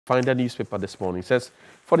Find a newspaper this morning. It says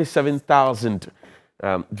 47,000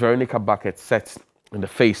 Veronica buckets set in the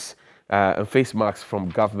face and face masks from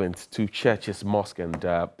government to churches, mosques, and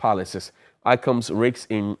palaces. ICOMS rakes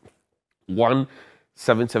in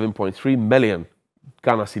 177.3 million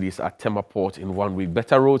Ghana cedis at Tema Port in 1 week.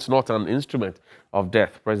 Better roads, not an instrument of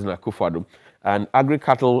death, President Akufo-Addo. And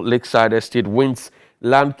Agri-Cattle Lakeside Estate wins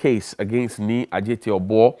land case against Ni Ajeti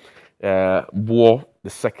Obo, the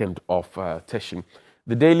second of Teshin.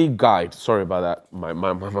 The Daily Guide, sorry about that, my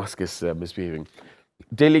mask is misbehaving.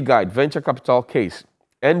 Daily Guide, venture capital case.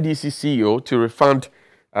 NDC CEO to refund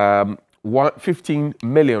 15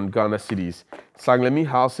 million Ghana cedis. Sanglemi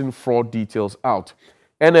housing fraud details out.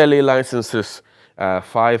 NLA licenses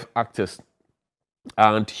 5 actors.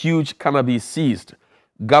 And huge cannabis seized.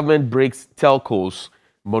 Government breaks telcos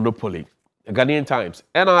monopoly. Ghanaian Times.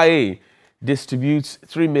 NIA distributes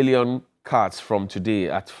 3 million cards from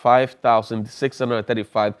today at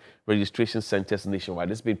 5,635 registration centers nationwide.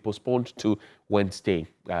 This has been postponed to Wednesday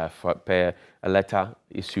per a letter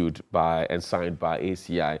issued by and signed by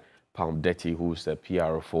ACI Palmdetti, who's the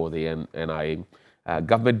PR for the NIA.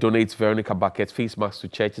 Government donates Veronica buckets, face masks to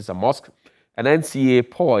churches and mosques. And NCA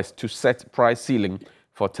poised to set price ceiling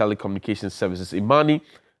for telecommunication services. Imani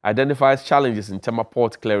identifies challenges in Tema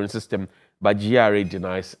Port clearance system, but GRA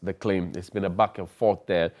denies the claim. It's been a back and forth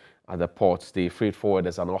there at the ports. The freight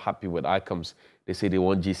forwarders are not happy with ICOMS. They say they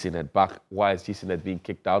want GCNet back. Why is GCNet being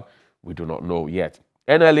kicked out? We do not know yet.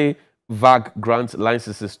 NLA VAG grants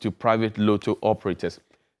licenses to private lotto operators.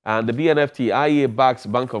 And the BNFT, IEA backs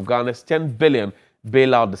Bank of Ghana's 10 billion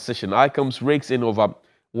bailout decision. ICOMS rakes in over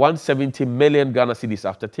 170 million Ghana cedis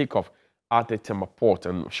after takeoff at the Tema Port.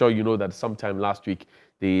 And I'm sure you know that sometime last week,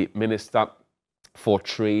 the Minister for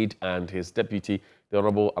Trade and his deputy, the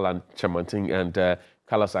Honorable Alan Chamanting, and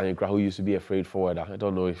Carlos Ayenkra, who used to be a freight forwarder, I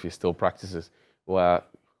don't know if he still practices, were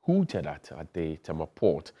hooted at the Tema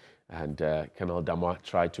Port. And Colonel Dama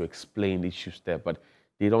tried to explain issues there, but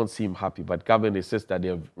they don't seem happy. But government insists that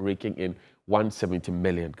they're raking in 170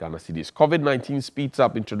 million Ghana cedis. COVID-19 speeds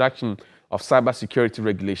up introduction of cybersecurity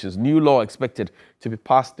regulations. New law expected to be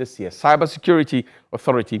passed this year. Cybersecurity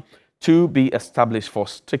Authority to be established for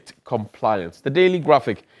strict compliance. The Daily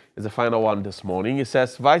Graphic is the final one this morning. It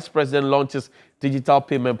says Vice President launches digital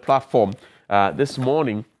payment platform this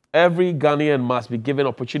morning. Every Ghanaian must be given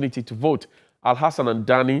opportunity to vote. Al Hassan and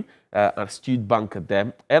Dani, astute banker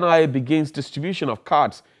there. NIA begins distribution of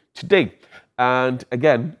cards today. And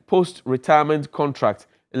again, post-retirement contract,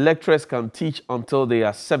 electors can teach until they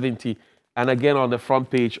are 70. And again, on the front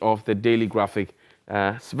page of the Daily Graphic,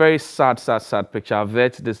 it's a very sad picture.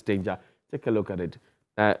 Avert this danger. Take a look at it.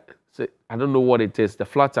 So I don't know what it is. The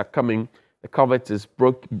floods are coming. The covert is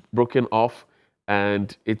broken off,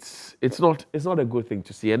 and it's not a good thing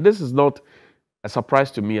to see. And this is not a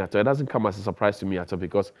surprise to me at all. It doesn't come as a surprise to me at all,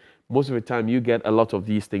 because most of the time you get a lot of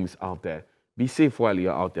these things out there. Be safe while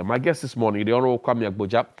you're out there. My guest this morning, the Honorable Kwame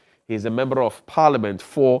Agboja. He's a member of Parliament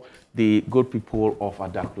for the good people of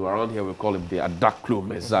Adaklu. Around here we call him the Adaklu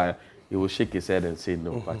Messiah. He will shake his head and say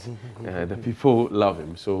no, but the people love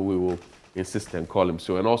him, so we will insist and call him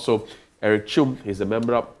so. And also Eric Chum, he's a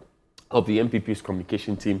member of the MPP's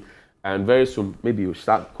communication team, and very soon maybe you'll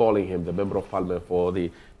start calling him the member of Parliament for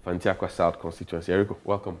the Fantiakwa South constituency. Eric,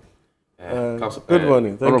 welcome. Good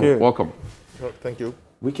morning. Thank you. Welcome. Well, thank you.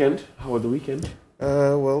 Weekend? How was the weekend?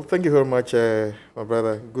 Well, thank you very much, my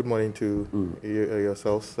brother. Good morning to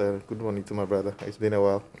yourselves. Good morning to my brother. It's been a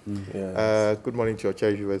while. Good morning to your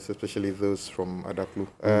church viewers, especially those from Adaklu.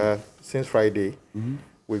 Since Friday,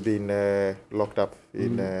 we've been locked up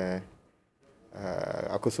in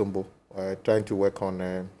Akosombo, trying to work on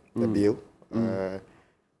the bill.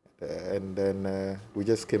 And then we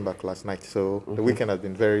just came back last night. So the weekend has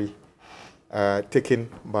been very taken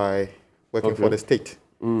by working for the state.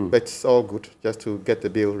 But it's all good, just to get the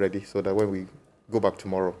bill ready so that when we go back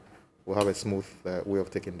tomorrow, we'll have a smooth way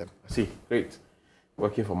of taking them. I see. Great.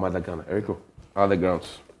 Working for Mother Ghana. Erico, how are the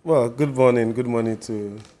grounds? Well, good morning. Good morning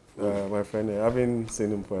to my friend. I haven't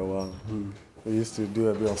seen him for a while. We used to do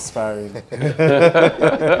a bit of sparring.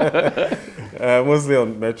 Mostly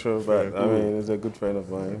on Metro, but I mean, he's a good friend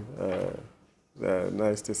of mine.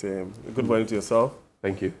 Nice to see him. Good morning to yourself.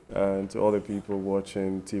 Thank you. And to all the people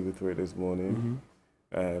watching TV3 this morning.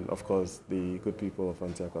 And of course, the good people of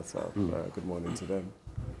Fantiakwa South. Good morning to them.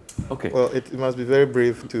 Okay. Well, it must be very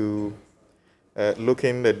brave to look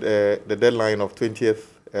in the deadline of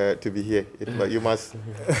 20th to be here. You must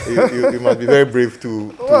be very brave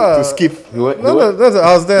to skip. I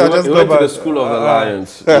was there. I just go back to the School of the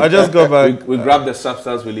Lions. I just go back. We grab the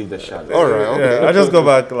substance, we leave the shadow. All right. Okay. Yeah, I just go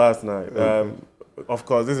back last night. of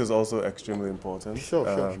course, this is also extremely important.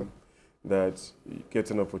 Sure. That you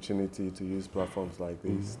get an opportunity to use platforms like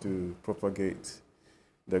this to propagate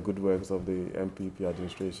the good works of the MPP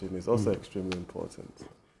administration is also extremely important.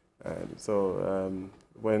 And so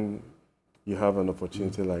when you have an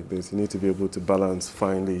opportunity like this, you need to be able to balance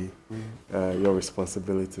finally your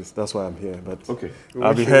responsibilities. That's why I'm here. But okay.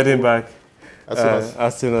 I'll be heading back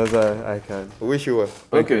as soon as I can. We wish you well.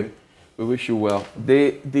 Okay. We wish you well.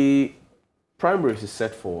 The primaries is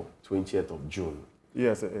set for 20th of June.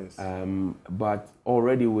 Yes, it is. But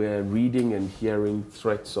already we're reading and hearing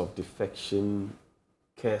threats of defection,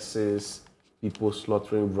 cases, people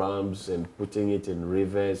slaughtering rams and putting it in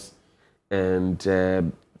rivers, and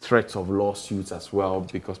threats of lawsuits as well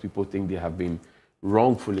because people think they have been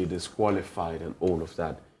wrongfully disqualified and all of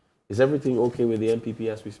that. Is everything okay with the MPP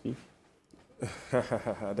as we speak?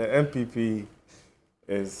 The MPP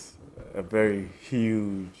is a very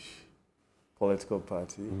huge political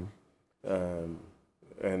party.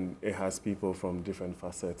 And it has people from different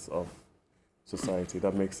facets of society.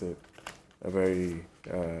 That makes it a very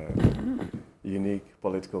unique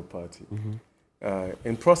political party.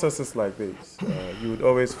 In processes like this, you would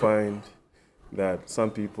always find that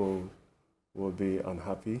some people will be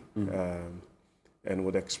unhappy and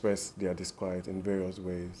would express their disquiet in various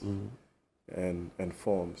ways and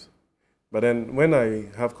forms. But then when I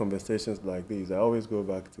have conversations like these, I always go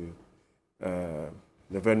back to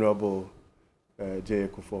the Venerable J.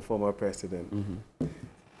 Kufuor, former president,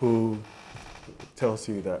 who tells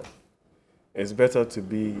you that it's better to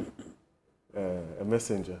be a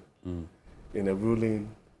messenger in a ruling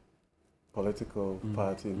political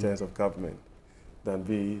party in terms of government than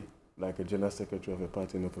be like a general secretary of a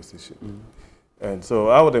party in opposition. And so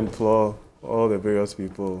I would implore all the various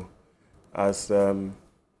people, as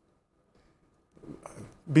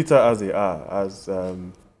bitter as they are, as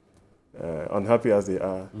unhappy as they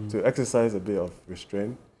are, to exercise a bit of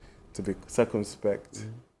restraint, to be circumspect,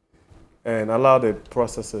 and allow the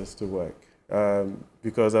processes to work.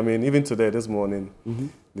 Because, I mean, even today, this morning,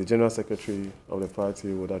 the General Secretary of the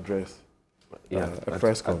party would address a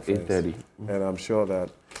press conference. At 8:30. And I'm sure that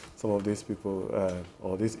some of these people,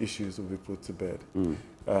 or these issues will be put to bed.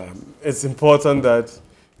 It's important that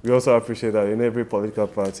we also appreciate that in every political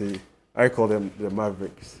party, I call them the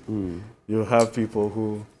mavericks. You have people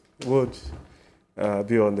who would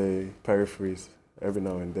be on the peripheries every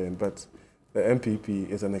now and then, but the MPP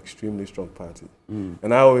is an extremely strong party.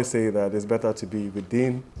 And I always say that it's better to be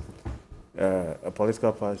within a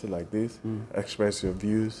political party like this, express your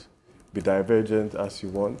views, be divergent as you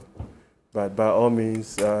want, but by all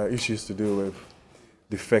means, issues to do with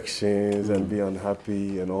defections and be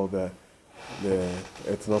unhappy and all that,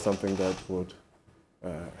 it's not something that would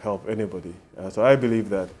help anybody. So I believe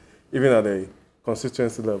that even at a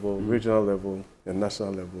constituency level, regional level, and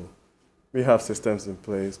national level, we have systems in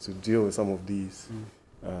place to deal with some of these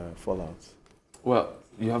fallouts. Well,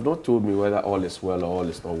 you have not told me whether all is well or all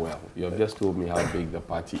is not well. You have just told me how big the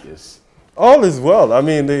party is. All is well. I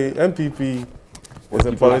mean, the MPP is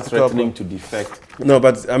a political threatening to defect. No,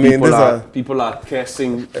 but I mean, people are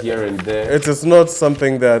cursing here and there. It is not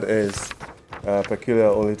something that is peculiar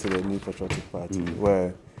only to the New Patriotic Party,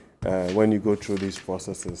 where when you go through these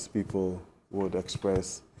processes, people would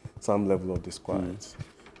express some level of disquiet.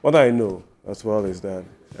 What I know as well is that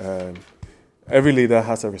every leader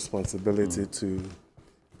has a responsibility to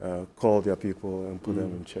call their people and put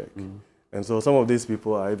them in check. And so some of these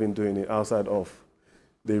people are even doing it outside of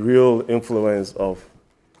the real influence of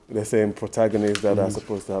the same protagonists that are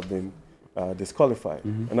supposed to have been disqualified.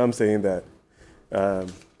 And I'm saying that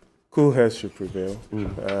cool heads should prevail.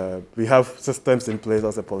 We have systems in place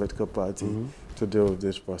as a political party to deal with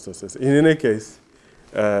these processes. In any case,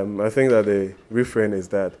 I think that the refrain is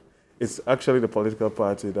that it's actually the political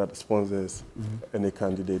party that sponsors any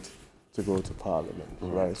candidate to go to parliament,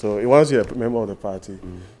 right? So once you're a member of the party,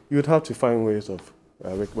 you would have to find ways of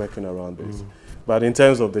working around this. But in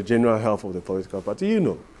terms of the general health of the political party, you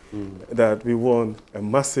know that we won a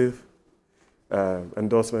massive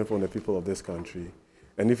endorsement from the people of this country.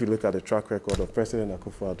 And if you look at the track record of President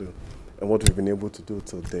Akufo-Addo and what we've been able to do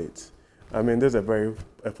till date, I mean, there's a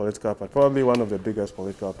political party, probably one of the biggest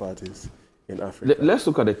political parties in Africa. Let's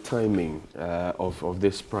look at the timing of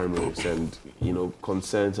this primaries and,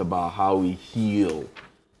 concerns about how we heal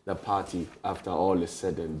the party after all is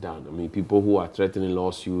said and done. I mean, people who are threatening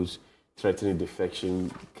lawsuits, threatening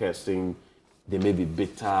defection, cursing, they may be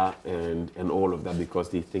bitter and all of that because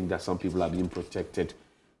they think that some people are being protected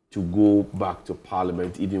to go back to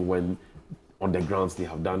parliament even when on the grounds they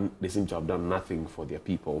seem to have done nothing for their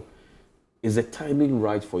people. Is the timing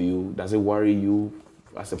right for you? Does it worry you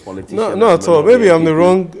as a politician? No, not at all. Maybe I'm the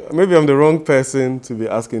wrong person to be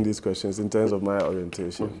asking these questions in terms of my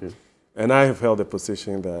orientation. Okay. And I have held a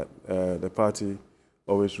position that the party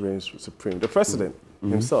always reigns supreme. The president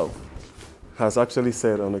himself has actually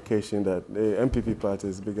said on occasion that the MPP party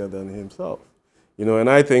is bigger than himself. You know, and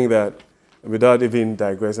I think that without even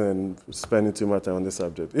digressing and spending too much time on this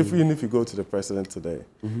subject, even if you go to the president today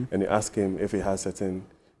and you ask him if he has certain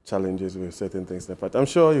challenges with certain things in the party, I'm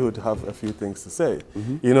sure he would have a few things to say.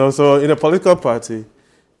 You know, so in a political party,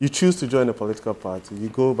 you choose to join a political party, you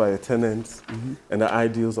go by the tenets and the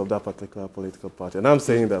ideals of that particular political party. And I'm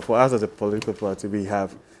saying that for us as a political party, we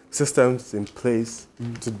have systems in place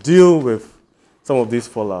to deal with some of these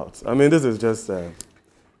fallouts. I mean, this is just,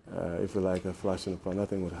 if you like, a flash in the pan.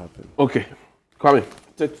 Nothing would happen. Okay. Kwame,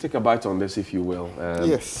 take a bite on this, if you will.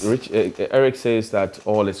 Yes. Eric says that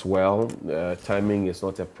all is well. Timing is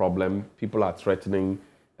not a problem. People are threatening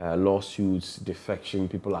lawsuits, defection.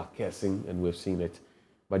 People are cursing, and we've seen it.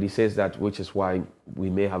 But he says that, which is why we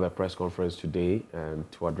may have a press conference today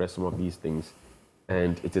to address some of these things.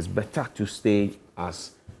 And it is better to stay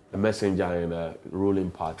as a messenger in a ruling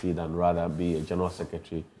party than rather be a general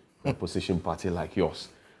secretary in a opposition party like yours.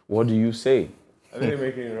 What do you say? I didn't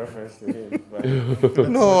make any reference to him. But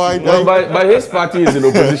no, but his party is in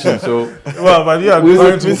opposition, so... Well, but you are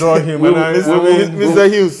going to draw him. Mr.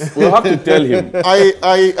 Hughes. We'll have to tell him.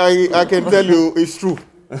 I can tell you it's true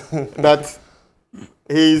that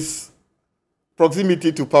his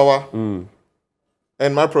proximity to power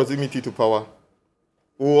and my proximity to power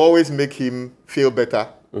will always make him feel better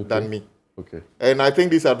than me. Okay. And I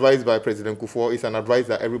think this advice by President Kufuor is an advice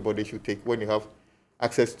that everybody should take when you have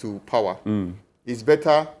access to power. It's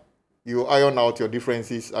better you iron out your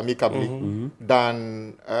differences amicably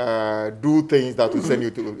than do things that will send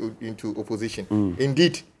you into opposition.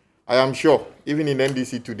 Indeed, I am sure, even in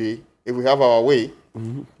NDC today, if we have our way,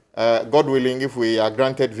 God willing, if we are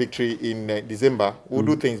granted victory in December, we'll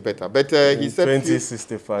do things better. But he said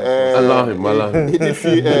 2065. Allow him.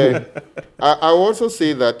 I also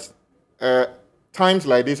say that times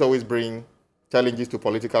like this always bring challenges to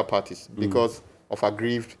political parties because of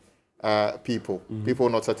aggrieved people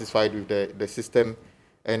not satisfied with the system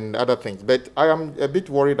and other things. But I am a bit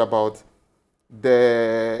worried about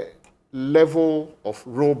the level of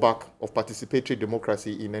rollback of participatory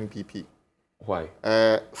democracy in NPP. Why?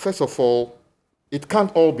 First of all, it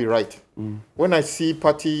can't all be right. When I see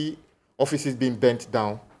party offices being burnt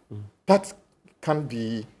down, that can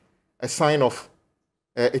be a sign of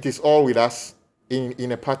it is all with us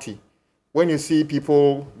in a party. When you see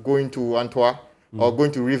people going to Antwerp or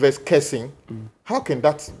going to Rivers cursing, how can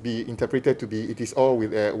that be interpreted to be it is all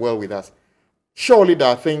well with us? Surely there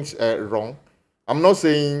are things wrong. I'm not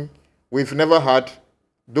saying we've never had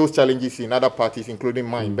those challenges in other parties, including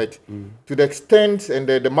mine, but to the extent and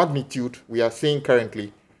the magnitude we are seeing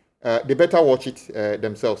currently, they better watch it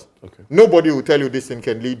themselves. Okay. Nobody will tell you this thing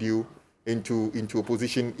can lead you into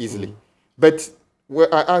opposition easily. But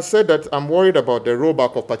I said that I'm worried about the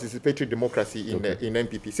rollback of participatory democracy in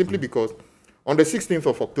NPP, simply because on the 16th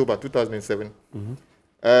of October 2007,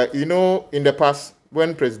 you know, in the past,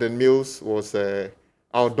 when President Mills was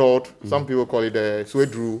outdoored, some people call it the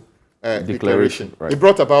Swedru Declaration. Right. It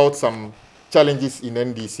brought about some challenges in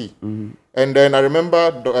NDC. And then I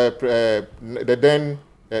remember the then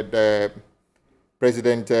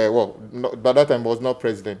president, by that time was not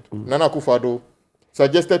president, Nana Akufo-Addo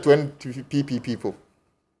suggested to NPP people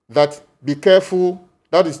that be careful,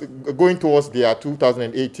 that is going towards their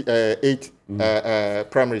 2008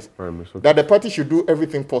 primaries, that the party should do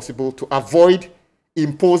everything possible to avoid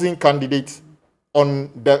imposing candidates on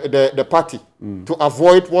the party, to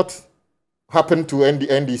avoid what happened to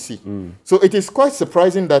NDC. So it is quite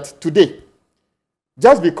surprising that today,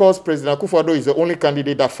 just because President Akufo-Addo is the only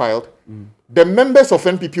candidate that filed, the members of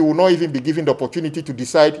NPP will not even be given the opportunity to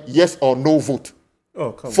decide yes or no vote.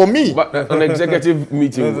 Oh, come For me, But an executive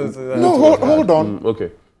meeting. no, hold on.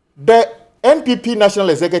 Okay. The NPP National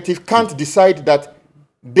Executive can't decide that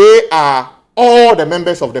they are all the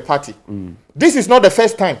members of the party. This is not the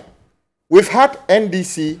first time. We've had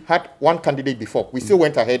NDC had one candidate before. We still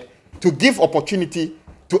went ahead to give opportunity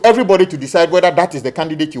to everybody to decide whether that is the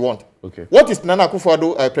candidate you want. Okay. What is Nana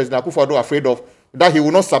Akufo-Addo, President Akufo-Addo, afraid of? That he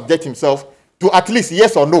will not subject himself to at least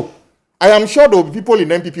yes or no. I am sure there will be people in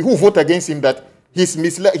NPP who vote against him that he's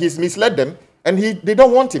misled them and they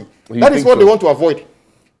don't want him. That is what they want to avoid.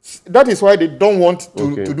 That is why they don't want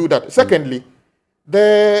to do that. Secondly,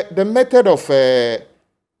 the method of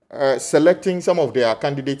selecting some of their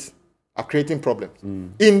candidates are creating problems.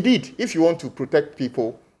 Indeed, if you want to protect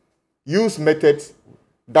people, use methods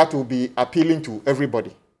that will be appealing to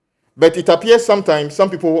everybody. But it appears sometimes some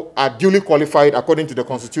people are duly qualified according to the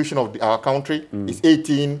constitution of our country. It's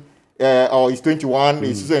 18 or it's 21,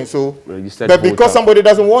 it's so and so. But because somebody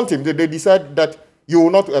doesn't want him, they decide that you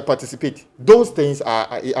will not participate. Those things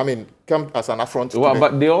are, I mean, come as an affront. Well,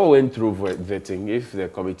 but they all went through vetting. If the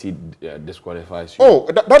committee disqualifies you. Oh,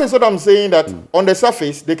 that is what I'm saying, that on the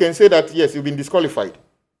surface, they can say that, yes, you've been disqualified.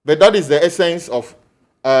 But that is the essence of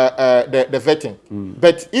the vetting.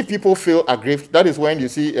 But if people feel aggrieved, that is when you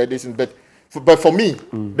see this. But for me,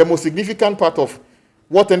 the most significant part of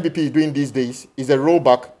what NPP is doing these days is a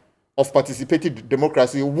rollback of participative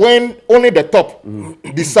democracy when only the top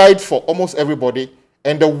decides for almost everybody.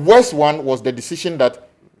 And the worst one was the decision that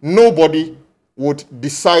nobody would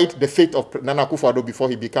decide the fate of Nana Akufo-Addo before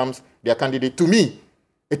he becomes their candidate. To me,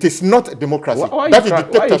 it is not democracy. Why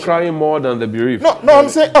are you crying more than the bereaved? No, I'm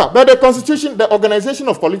saying, but the constitution, the organization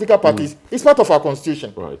of political parties is part of our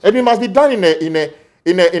constitution. Right. And it must be done in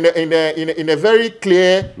a very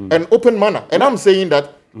clear and open manner. And I'm saying that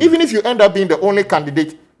even if you end up being the only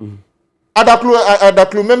candidate,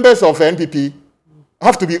 Adaklu members of NPP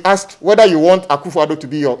have to be asked whether you want Akufo-Addo to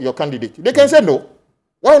be your candidate. They can say no.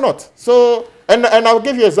 Why not? So, and I'll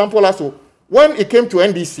give you an example as to when it came to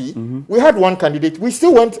NDC, we had one candidate. We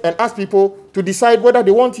still went and asked people to decide whether they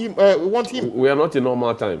want him. We are not in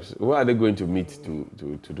normal times. Where are they going to meet to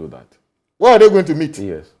do that? Where are they going to meet?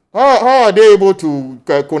 Yes. How are they able to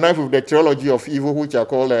connive with the theology of evil, which are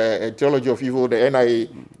called theology of evil, the NIA,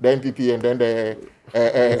 the NPP, and then the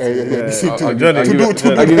I'll give you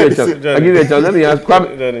a chance. Let me ask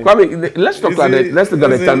Kwame, let's look at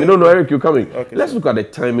the timing. No, Eric, you're coming. Okay, let's look at the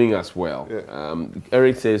timing as well. Yeah.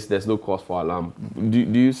 Eric says there's no cause for alarm. Do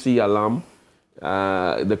you see alarm?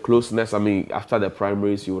 The closeness, I mean, after the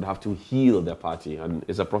primaries, you would have to heal the party. And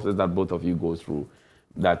it's a process that both of you go through.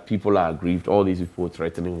 That people are aggrieved, all these people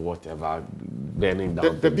threatening whatever, burning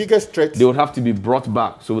down. The biggest threat, they would have to be brought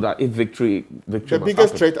back so that if victory the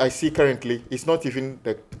biggest threat I see currently is not even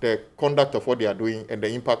the conduct of what they are doing and the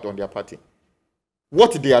impact on their party.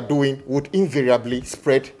 What they are doing would invariably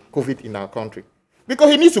spread COVID in our country.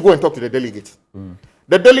 Because he needs to go and talk to the delegates.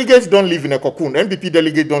 The delegates don't live in a cocoon. NPP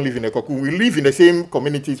delegates don't live in a cocoon. We live in the same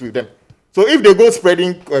communities with them. So if they go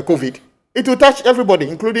spreading COVID, it will touch everybody,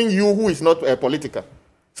 including you who is not political.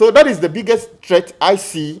 So that is the biggest threat I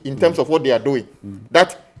see in terms of what they are doing.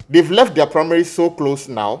 That they've left their primaries so close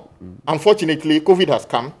now. Unfortunately, COVID has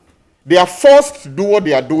come. They are forced to do what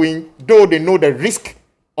they are doing, though they know the risk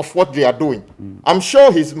of what they are doing. I'm sure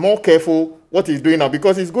he's more careful what he's doing now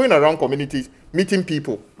because he's going around communities, meeting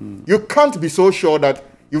people. You can't be so sure that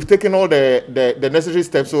you've taken all the necessary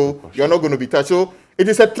steps so you're not going to be touched. So it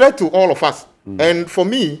is a threat to all of us. And for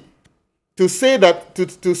me, to say that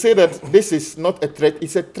this is not a threat,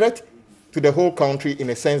 it's a threat to the whole country in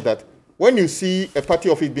a sense that when you see a party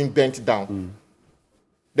of it being burnt down,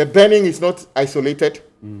 the burning is not isolated.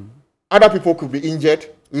 Other people could be injured.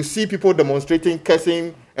 You see people demonstrating,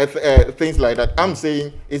 cursing, things like that. I'm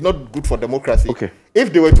saying it's not good for democracy. Okay.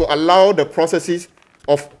 If they were to allow the processes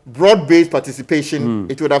of broad-based participation,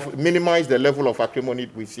 it would have minimized the level of acrimony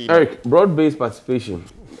we see. Eric, broad-based participation.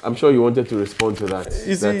 I'm sure you wanted to respond to that.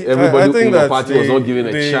 That everybody in the party was not given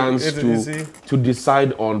a chance to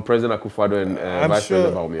decide on President Akufo-Addo and Vice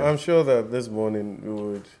President Bawumia. I'm sure that this morning we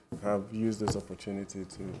would have used this opportunity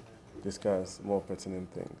to discuss more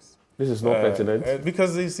pertinent things. This is not pertinent?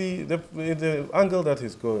 Because you see, the angle that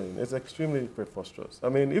he's going is extremely preposterous. I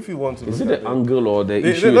mean, if you want to... Is it the angle or the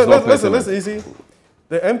issue is not pertinent? Listen, you see,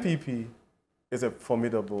 the MPP is a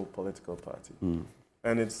formidable political party.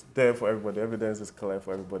 And it's there for everybody. Evidence is clear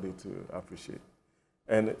for everybody to appreciate.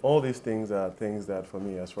 And all these things are things that, for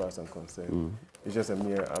me, as far as I'm concerned, it's just a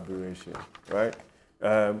mere aberration, right?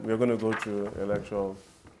 We're going to go through electoral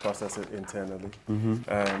processes internally.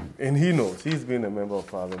 And he knows. He's been a member of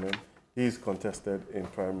parliament. He's contested in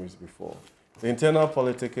primaries before. The internal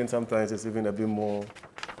politicking sometimes is even a bit more,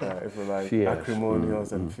 if you like,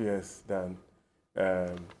 acrimonious and fierce than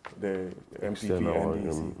the MPP and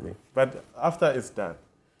NDC. But after it's done,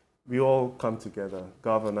 we all come together,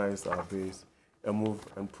 galvanize our base, and move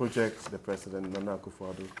and project the President, Nana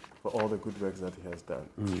Akufo-Addo, for all the good works that he has done.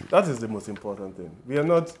 That is the most important thing. We are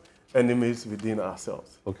not enemies within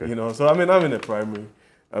ourselves. Okay. You know, so I mean, I'm in a primary.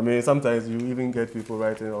 I mean, sometimes you even get people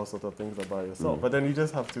writing all sorts of things about yourself, but then you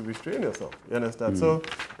just have to restrain yourself. You understand? So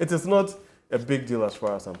it is not a big deal as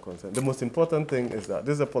far as I'm concerned. The most important thing is that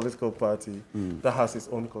this is a political party that has its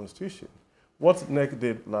own constitution. What NEC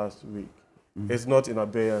did last week is not in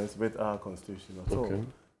abeyance with our constitution at all.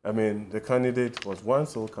 I mean, the candidate was one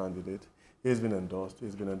sole candidate. He's been endorsed.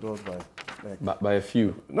 He's been endorsed by NEC. By a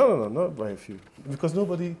few? No, not by a few. Because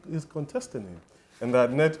nobody is contesting him. and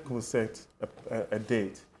that NED could set a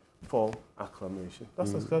date for acclamation.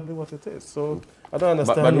 That's exactly what it is. So I don't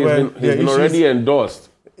understand but he's been already endorsed.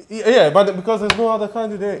 Yeah, but because there's no other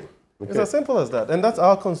candidate. Okay. It's as simple as that. And that's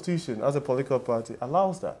our constitution as a political party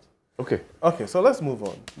allows that. Okay. Okay, so let's move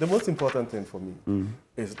on. The most important thing for me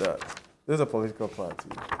is that there's a political party.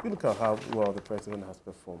 You look at how well the president has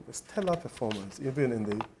performed. A stellar performance, even in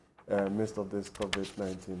the midst of this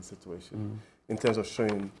COVID-19 situation, in terms of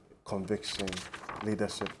showing conviction,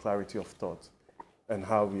 leadership, clarity of thought, and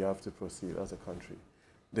how we have to proceed as a country.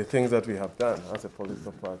 The things that we have done as a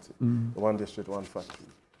political party, the one district, one factory,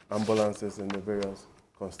 ambulances in the various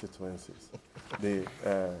constituencies, the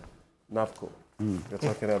NAPCO. You're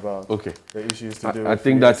talking about the issues to do. I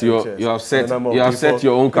think that you have set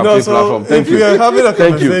your own campaign platform. Thank you. We are having a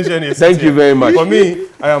conversation. Thank you very much. For me,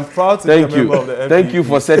 I am proud to be a member of the NPP. Thank you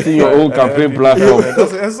for setting your own campaign platform. You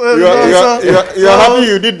are happy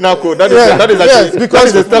you did NAPCO. That is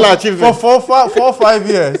because a stellar achievement. For 4 or 5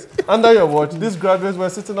 years, under your watch, these graduates were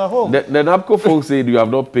sitting at home. The NAPCO folks said you have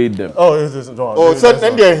not paid them. So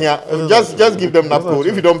then they're here. Just give them NAPCO.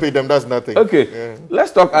 If you don't pay them, that's nothing. Okay,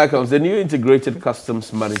 let's talk ICOMS. The new integrated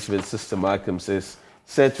customs management system, ICOMS, is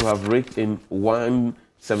said to have raked in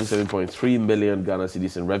 177.3 million Ghana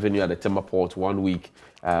cedis in revenue at the Tema Port 1 week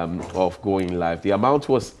of going live. The amount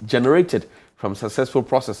was generated from successful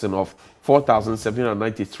processing of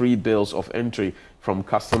 4,793 bills of entry from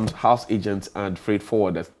customs house agents and freight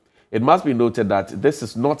forwarders. It must be noted that this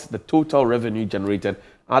is not the total revenue generated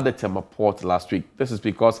at the Tema Port last week. This is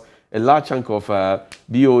because a large chunk of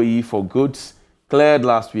BOE for goods cleared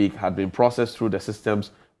last week had been processed through the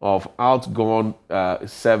systems of outgone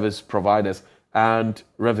service providers and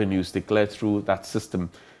revenues declared through that system.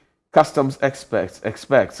 Customs expects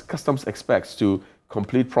to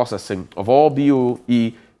complete processing of all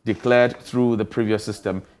BOE declared through the previous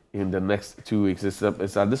system in the next 2 weeks. It's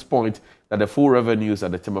at this point that the full revenues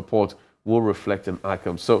at the Tema Port will reflect in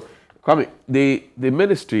ICOMS. So, Kwame, the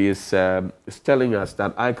ministry is telling us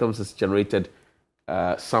that ICOMS has generated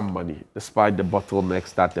some money, despite the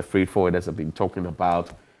bottlenecks that the freight forwarders have been talking about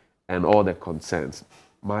and all the concerns.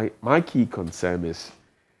 My key concern is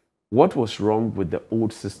what was wrong with the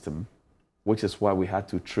old system, which is why we had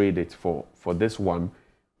to trade it for this one,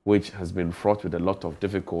 which has been fraught with a lot of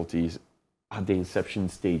difficulties at the inception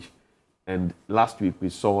stage. And last week we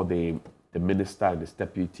saw the minister and his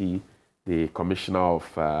deputy, the commissioner of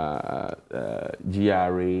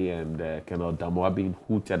GRA and Colonel Damoa being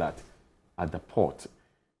hooted at the port.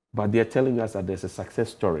 But they're telling us that there's a success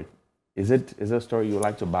story. Is it a story you would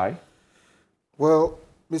like to buy? Well,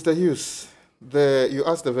 Mr. Hughes, you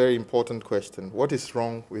asked a very important question. What is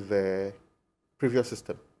wrong with the previous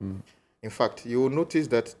system? In fact, you will notice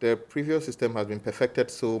that the previous system has been perfected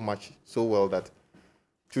so well that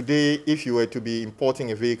today, if you were to be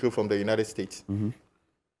importing a vehicle from the United States,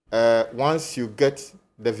 once you get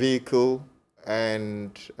the vehicle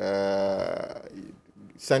and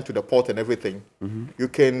sent to the port and everything, you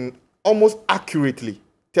can almost accurately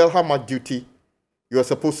tell how much duty you are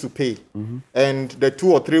supposed to pay. And the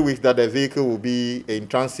 2 or 3 weeks that the vehicle will be in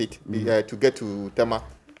transit to get to Tema,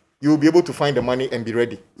 you will be able to find the money and be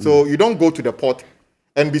ready. So you don't go to the port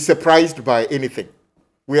and be surprised by anything.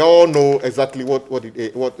 We all know exactly what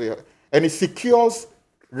and it secures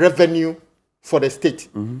revenue for the state.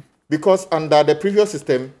 Because under the previous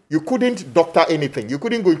system, you couldn't doctor anything. You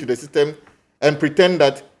couldn't go into the system and pretend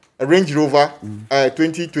that a Range Rover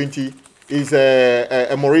 2020 is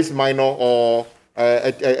a Maurice Minor or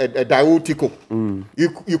a Daewoo Tico.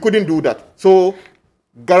 You couldn't do that. So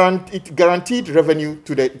it guaranteed revenue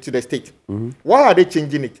to the state. Why are they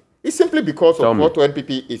changing it? It's simply because of what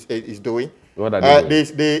NPP is doing. What are they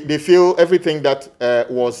doing? They feel everything that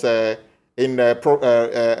was in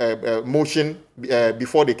motion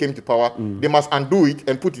before they came to power, they must undo it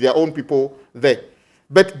and put their own people there.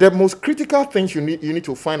 But the most critical things you need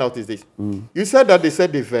to find out is this. You said that they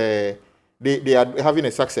said they are having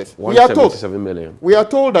a success. We are told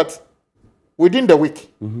that within the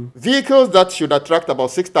week, vehicles that should attract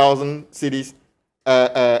about 6,000 cedis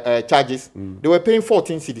charges, they were paying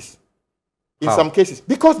 14 cedis in some cases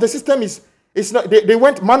because the system is not. They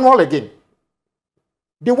went manual again.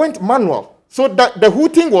 They went manual. So that the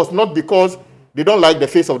hooting was not because they don't like the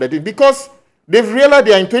face of the thing, because they've realized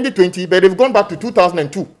they are in 2020, but they've gone back to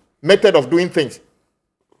 2002 method of doing things.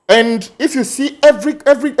 And if you see every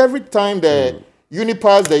time the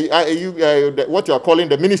Unipass, what you are calling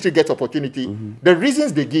the ministry gets opportunity, the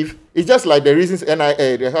reasons they give is just like the reasons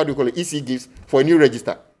EC gives for a new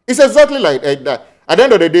register. It's exactly like that. At the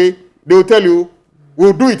end of the day, they will tell you,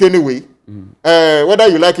 we'll do it anyway. Whether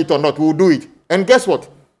you like it or not, we'll do it. And guess what?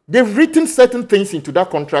 they've written certain things into that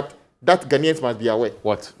contract that Ghanaians must be aware.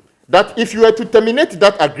 What? That if you were to terminate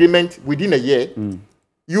that agreement within a year,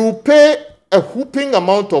 you pay a whooping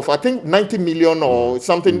amount of, I think, 90 million or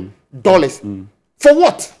something dollars. For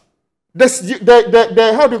what?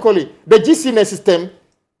 The how do you call it? The GCNet system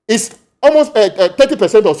is almost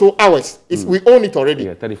 30% or so ours. We own it already.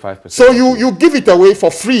 Yeah, 35%. So you give it away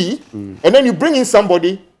for free, and then you bring in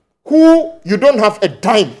somebody who you don't have a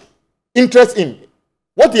dime interest in.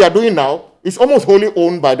 What they are doing now is almost wholly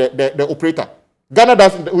owned by the operator. Ghana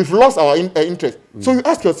doesn't. We've lost our interest. So you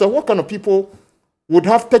ask yourself, what kind of people would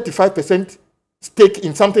have 35% stake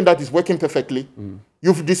in something that is working perfectly?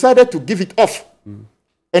 You've decided to give it off,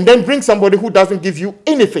 and then bring somebody who doesn't give you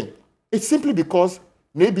anything. It's simply because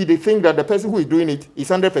maybe they think that the person who is doing it is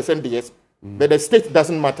 100% theirs, but the state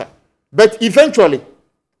doesn't matter. But eventually,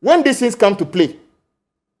 when these things come to play,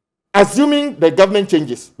 assuming the government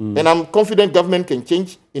changes, and I'm confident government can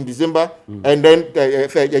change in December and then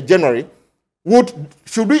January,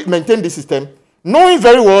 should we maintain this system, knowing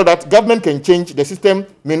very well that government can change, the system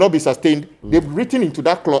may not be sustained? They've written into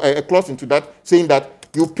that a clause into that saying that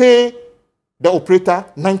you pay the operator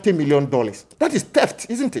 $90 million. That is theft,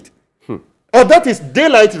 isn't it? Or that is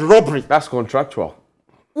daylight robbery. That's contractual.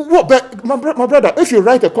 Well, but my brother, if you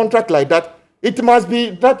write a contract like that, it must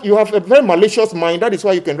be that you have a very malicious mind. That is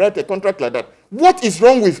why you can write a contract like that. What is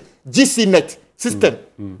wrong with GCNet system?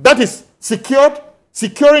 That is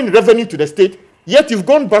securing revenue to the state, yet you've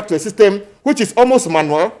gone back to a system which is almost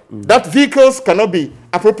manual, that vehicles cannot be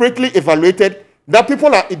appropriately evaluated, that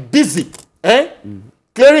people are busy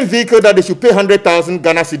clearing vehicles that they should pay 100,000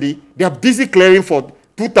 Ghana cedi. They are busy clearing for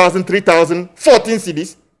 2,000, 3,000, 14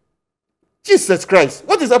 cedis. Jesus Christ,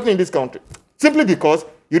 what is happening in this country? Simply because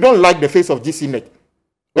you don't like the face of GCNet.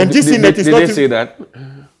 And GCNet is not... Did they say that?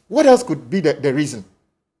 What else could be the reason?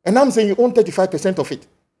 And I'm saying you own 35% of it.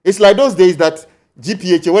 It's like those days that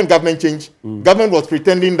GPHA, when government changed, government was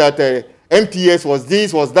pretending that MPS was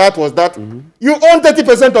this, was that, was that. You own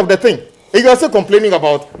 30% of the thing. And you are still complaining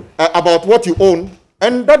about what you own.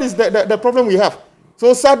 And that is the problem we have.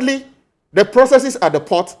 So sadly, the processes at the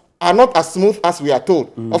port are not as smooth as we are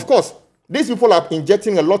told. Of course, these people are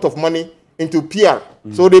injecting a lot of money into PR.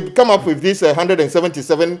 So they come up with this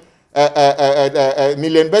 177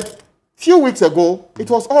 million. But a few weeks ago, it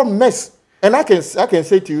was all mess. And I can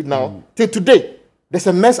say to you now, till today, there's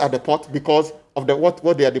a mess at the port because of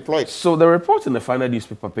what they are deployed. So the report in the final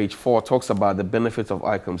newspaper, page 4, talks about the benefits of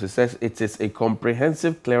ICOMS. It says it is a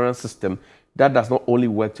comprehensive clearance system that does not only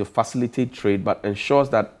work to facilitate trade, but ensures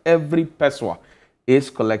that every pesewa is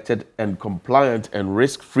collected and compliant, and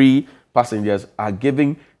risk-free passengers are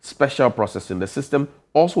given special processing. The system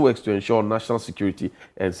also works to ensure national security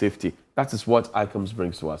and safety. That is what ICOMS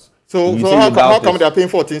brings to us. So how come they are paying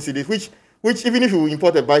 14 cedis? Which even if you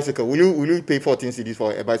import a bicycle, will you pay 14 cedis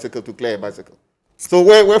for a bicycle to clear a bicycle? So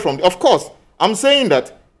where from? Of course, I'm saying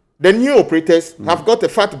that the new operators have got a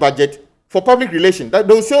fat budget for public relations. That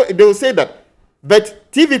they will say that.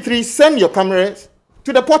 But TV3, send your cameras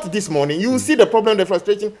to the port this morning. You will see the problem, the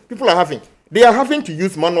frustration people are having. They are having to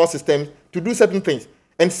use manual systems to do certain things.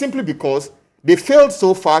 And simply because they failed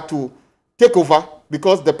so far to take over,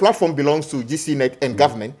 because the platform belongs to GCNet and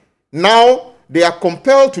government, now they are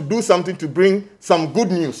compelled to do something to bring some good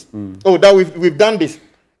news. Oh, that we've done this.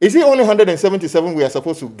 Is it only 177 we are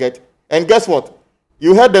supposed to get? And guess what?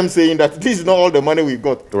 You heard them saying that this is not all the money we've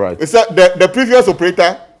got. Right. It's that the previous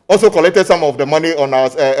operator also collected some of the money on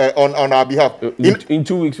our behalf. In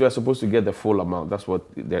 2 weeks, we are supposed to get the full amount. That's what...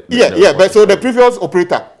 But so the previous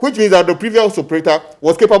operator, which means that the previous operator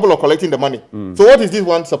was capable of collecting the money. So what is this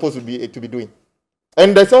one supposed to be doing?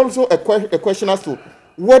 And there's also a question as to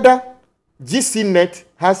whether GCNet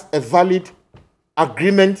has a valid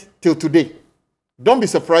agreement till today. Don't be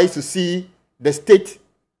surprised to see the state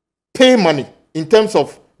pay money in terms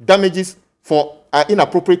of damages for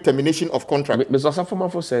inappropriate termination of contract. Mr.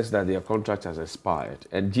 Asafo says that their contract has expired,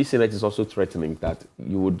 and GCNet is also threatening that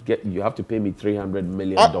you have to pay me $300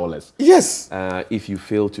 million. Yes. If you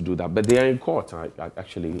fail to do that, but they are in court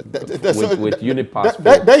actually with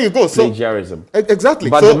Unipass. There you go. Plagiarism. Exactly.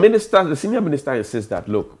 But the senior minister insists that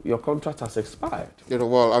look, your contract has expired.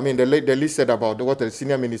 Well, I mean, the least said about what the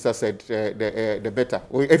senior minister said, the better.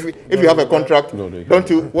 If you have a contract, don't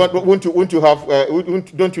you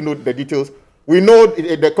know the details? We know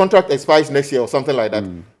the contract expires next year or something like that.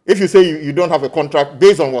 If you say you don't have a contract,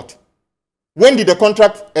 based on what? When did the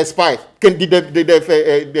contract expire? Did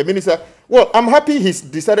the minister... Well, I'm happy he's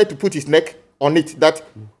decided to put his neck on it, that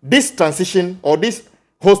this transition or this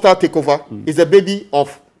hostile takeover is a baby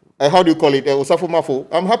of how do you call it, Osafo Mafo.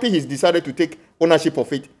 I'm happy he's decided to take ownership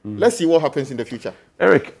of it. Let's see what happens in the future.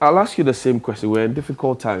 Eric, I'll ask you the same question. We're in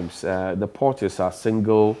difficult times. The port is our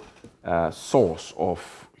single source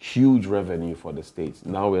of huge revenue for the state.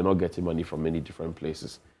 Now we're not getting money from many different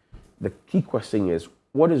places. The key question is,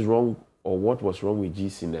 what is wrong, or what was wrong with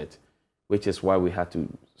GCNet, which is why we had to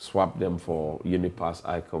swap them for Unipass,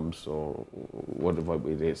 ICOMS, or whatever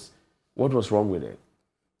it is. What was wrong with it?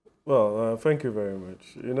 Well, thank you very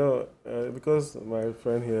much. You know, because my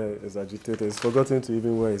friend here is agitated, he's forgotten to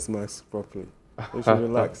even wear his mask properly. He should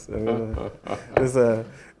relax.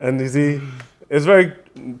 And you see, it's very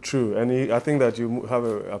true. And I think that you have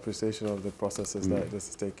an appreciation of the processes that this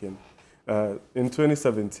is taking. In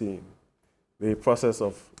 2017, the process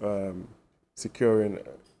of securing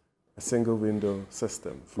a single window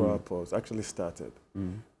system for our ports actually started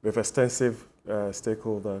with extensive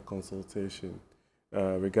stakeholder consultation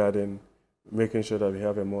regarding making sure that we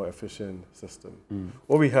have a more efficient system.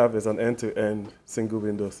 What we have is an end-to-end single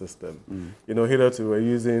window system. You know, hitherto we're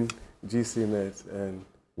using GCNet and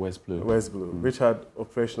WestBlue, which had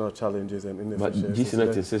operational challenges and inefficiencies. But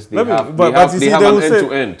GCNet insists they have an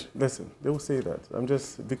end-to-end. Listen, they will say that. I'm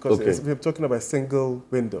just, because we're talking about a single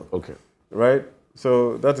window. Okay. Right?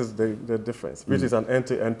 So that is the difference, which is an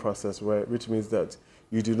end-to-end process, which means that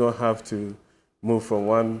you do not have to move from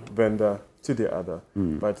one vendor to the other,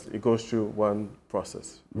 but it goes through one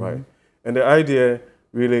process, right? And the idea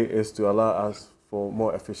really is to allow us for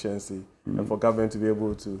more efficiency and for government to be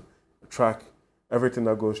able to track everything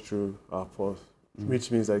that goes through our ports,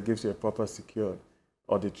 which means that it gives you a proper secure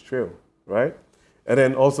audit trail, right? And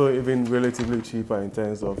then also even relatively cheaper in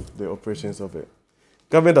terms of the operations of it.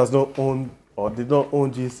 Government does not own or did not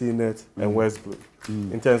own GCNet and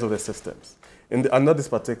WestBlue in terms of the systems. Under this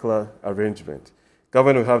particular arrangement,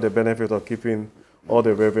 government will have the benefit of keeping all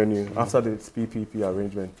the revenue after this PPP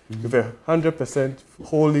arrangement with a 100%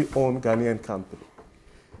 wholly owned Ghanaian company.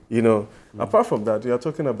 You know, apart from that, we are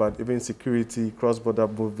talking about even security, cross-border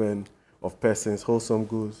movement of persons, wholesome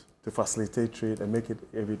goods to facilitate trade and make it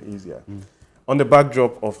even easier. On the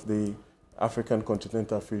backdrop of the African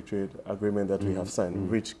Continental Free Trade Agreement that we have signed,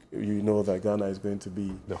 which you know that Ghana is going to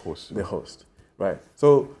be the host. Right.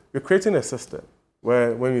 So we're creating a system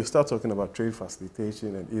where when we start talking about trade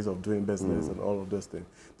facilitation and ease of doing business and all of those things,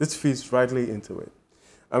 this fits rightly into it.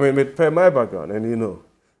 I mean, with my background, and you know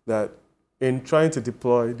that in trying to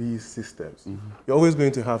deploy these systems, you're always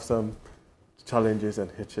going to have some challenges and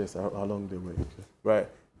hitches along the way, right?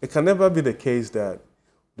 It can never be the case that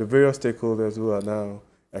the various stakeholders who are now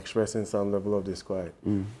expressing some level of disquiet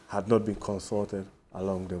had not been consulted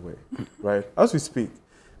along the way, right? As we speak,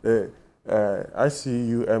 the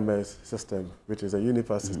ICUMS system, which is a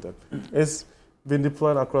Unipass system, is been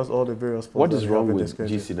deployed across all the various ports. What is wrong with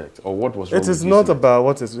GCNet, or what was wrong with GCNet? It is not about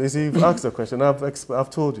what is. You see, you've asked the question. I've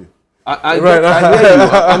told you. I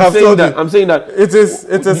hear you. I'm saying that it is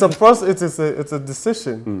a process. It's a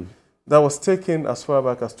decision that was taken as far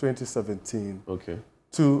back as 2017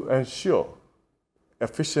 to ensure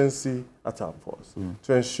efficiency at our ports,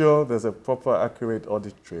 to ensure there's a proper, accurate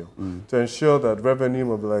audit trail, to ensure that revenue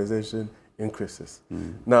mobilization increases.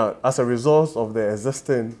 Now, as a result of the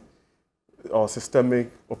existing or systemic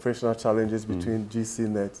operational challenges between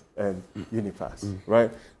GCNet and Unipass, right?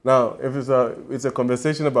 Now, if it's a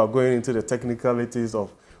conversation about going into the technicalities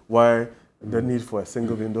of why the need for a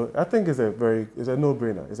single window, I think it's a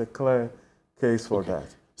no-brainer. It's a clear case for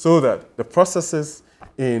that. So that the processes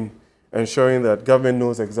in ensuring that government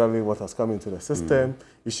knows exactly what has come into the system,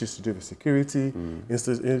 issues to do with security,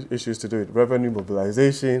 issues to do with revenue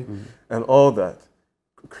mobilization, and all that,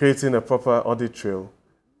 creating a proper audit trail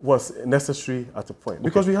was necessary at a point.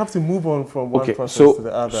 Because we have to move on from one process to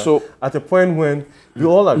the other. So at a point when we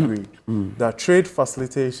all agree that trade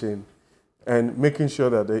facilitation and making sure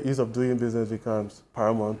that the ease of doing business becomes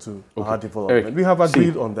paramount to our development. Eric, we have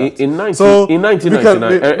agreed on that. In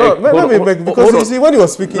 1999, because you see, when he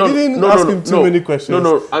was speaking, you didn't ask him too many questions.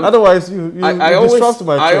 Otherwise, you disrupt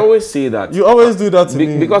my I always say that. You always do that to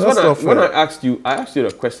me. Because when I asked you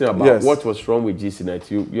the question about what was wrong with GCNet,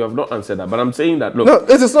 you have not answered that. But I'm saying that, look. No,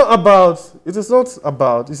 it is not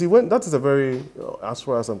about, you see, when that is a very, as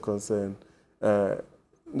far as I'm concerned,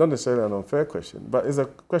 not necessarily an unfair question, but it's a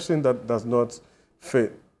question that does not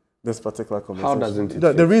fit this particular conversation. How doesn't it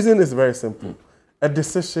fit? The reason is very simple. A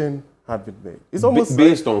decision had been made. It's almost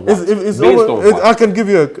based on what? I can give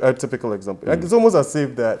you a typical example. Like, it's almost as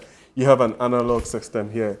if that you have an analog system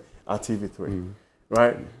here at TV3,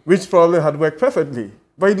 right? Which probably had worked perfectly.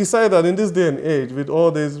 But you decide that in this day and age, with all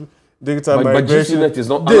this data migration... But GCNet is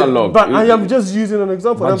not analog. But I am just using an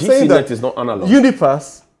example. But I'm saying that GCNet is not analog.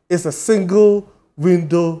 Unipass is a single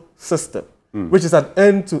window system, which is an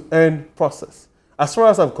end-to-end process. As far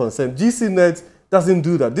as I'm concerned, GCNet doesn't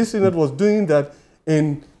do that. GCNet was doing that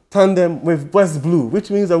in tandem with West Blue,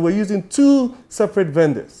 which means that we're using 2 separate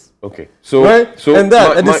vendors. Okay. So, right? so and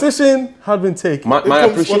that a decision had been taken. My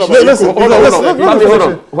appreciation. Hold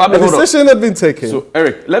on. A decision had been taken. So,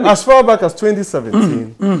 Eric, let me. As far back as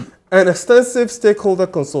 2017, and extensive stakeholder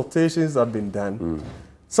consultations had been done.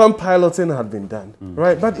 Some piloting had been done,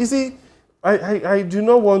 right? But you see, I do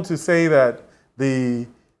not want to say that the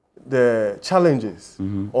challenges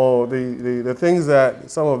or the things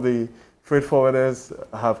that some of the freight forwarders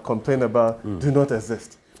have complained about do not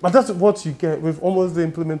exist. But that's what you get with almost the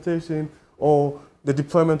implementation or the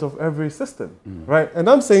deployment of every system, right? And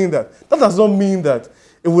I'm saying that does not mean that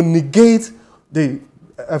it will negate the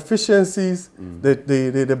efficiencies,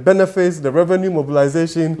 the benefits, the revenue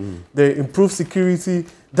mobilization, the improved security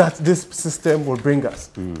that this system will bring us.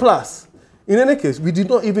 Plus, in any case, we did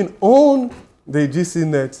not even own the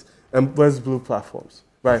GCNet and West Blue platforms.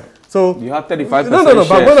 Right. So you have 35%. No.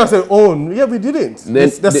 But when I say own, yeah, we didn't.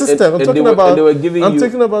 The system. I'm talking about. I'm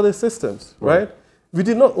talking about the systems, right? We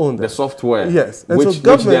did not own them. The software. Yes. And which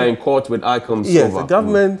they are in court with ICOMS. Yes. The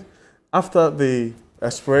government, after the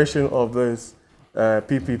expiration of this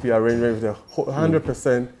PPP arrangement with a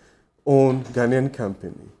 100% owned Ghanaian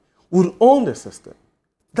company, would own the system.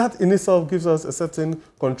 That in itself gives us a certain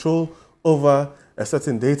control over a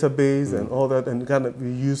certain database and all that, and can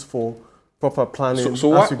be used for proper planning. So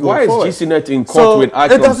why is GCNet in court with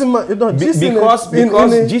ICOMS? It doesn't matter. No, because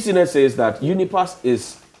GCNet says that Unipass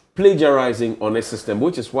is plagiarizing on a system,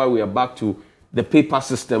 which is why we are back to the paper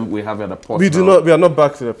system we have at the port. We are not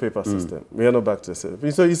back to the paper system. We are not back to the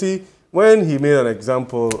system. So you see, when he made an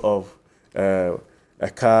example of a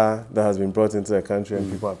car that has been brought into the country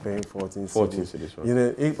and people are paying 14 cedis.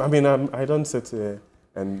 Right? You know, I don't sit here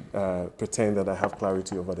and pretend that I have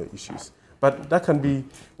clarity over the issues. But that can be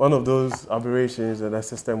one of those aberrations that a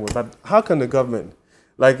system will. But how can the government,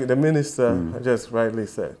 like the minister just rightly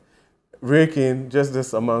said, rake in just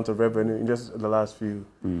this amount of revenue in just the last few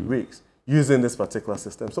weeks using this particular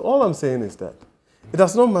system? So all I'm saying is that it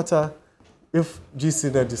does not matter if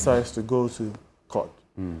GCNet decides to go to court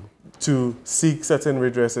to seek certain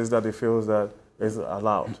redresses that they feel that is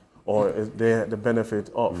allowed or is the benefit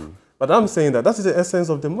of. But I'm saying that is the essence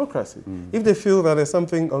of democracy. If they feel that there's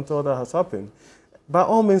something untoward that has happened, by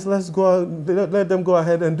all means, let them go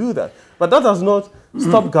ahead and do that. But that does not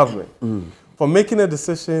stop government from making a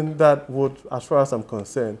decision that would, as far as I'm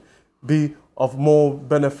concerned, be of more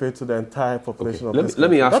benefit to the entire population of this country.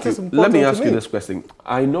 Let me ask you this question.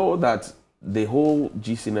 I know that the whole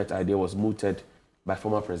GCNet idea was mooted by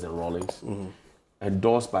former President Rawlings,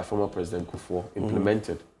 endorsed by former President Kufuor,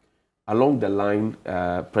 implemented. Along the line,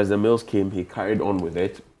 President Mills came, he carried on with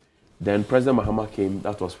it. Then President Mahama came,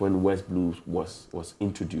 that was when West Blue was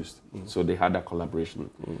introduced. So they had that collaboration.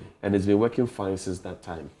 And it's been working fine since that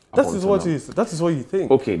time. That is what you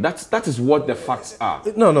think. Okay, that is what the facts are.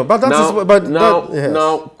 Now,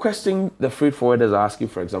 question the freight forwarders are asking,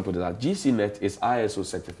 for example, that GCNet is ISO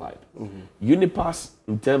certified. Unipass,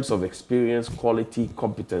 in terms of experience, quality,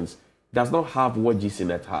 competence, does not have what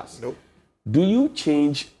GCNet has. Nope. Do you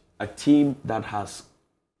change a team that has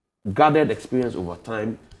gathered experience over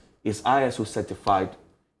time, is ISO certified,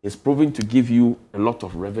 is proven to give you a lot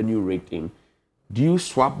of revenue rating? Do you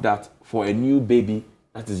swap that for a new baby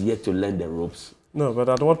that is yet to learn the ropes? No, but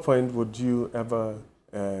at what point would you ever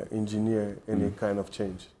engineer any kind of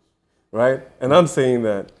change, right? And I'm saying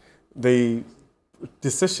that the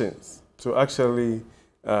decisions to actually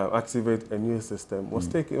activate a new system was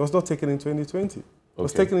not taken in 2020. It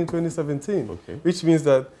was taken in 2017, which means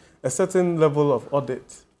that a certain level of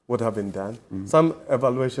audit would have been done. Some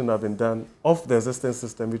evaluation have been done of the existing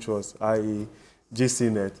system, which was, i.e.,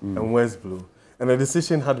 GCNet and West Blue. And a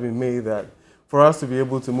decision had been made that for us to be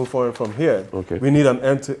able to move forward from here, we need an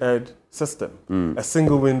end-to-end system, a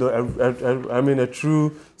single window, a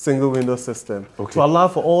true single window system to allow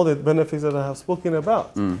for all the benefits that I have spoken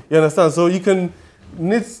about. You understand? So you can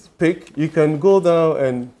nitpick, you can go down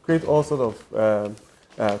and create all sort of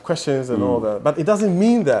questions and all that, but it doesn't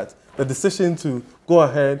mean that the decision to go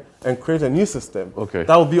ahead and create a new system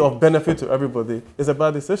that will be of benefit to everybody is a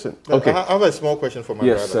bad decision. I have a small question for my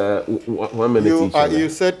brother. Yes, 1 minute. You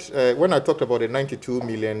said, when I talked about the $92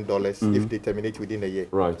 million if they terminate within a year,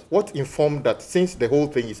 what informed that, since the whole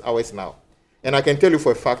thing is ours now? And I can tell you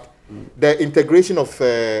for a fact, the integration of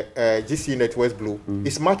GCNet West Blue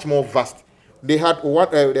is much more vast. They had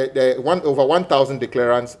over 1,000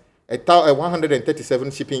 declarants a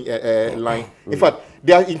 137 shipping line. In fact,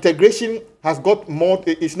 their integration has got more.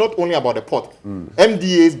 It's not only about the port,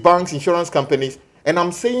 MDAs, banks, insurance companies. And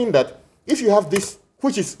I'm saying that if you have this,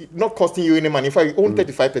 which is not costing you any money, in fact, you own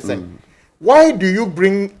 35%, why do you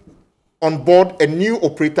bring on board a new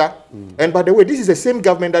operator? And by the way, this is the same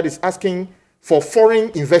government that is asking for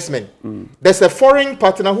foreign investment. There's a foreign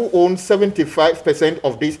partner who owns 75%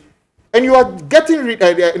 of this. And you are getting rid,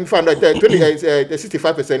 in fact,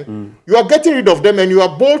 65%, you are getting rid of them, and you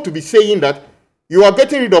are bold to be saying that you are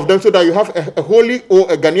getting rid of them so that you have a wholly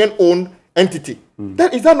a Ghanaian-owned entity.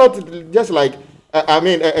 Is that not just like,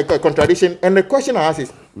 a contradiction? And the question I ask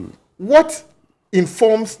is, what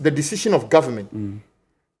informs the decision of government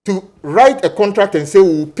to write a contract and say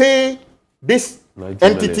we will pay this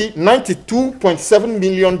entity $92.7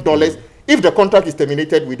 million if the contract is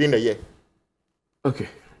terminated within a year? Okay.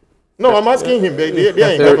 No, I'm asking him.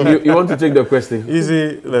 You want to take the question?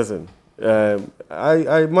 Easy, listen.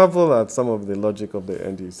 I marvel at some of the logic of the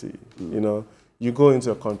NDC. You know, you go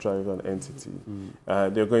into a contract with an entity.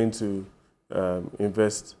 They're going to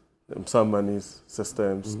invest some monies,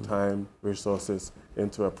 systems, time, resources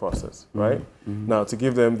into a process, right? Now, to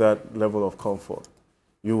give them that level of comfort,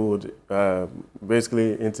 you would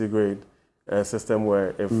basically integrate a system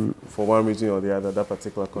where if for one reason or the other that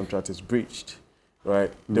particular contract is breached,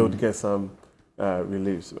 right, they would get some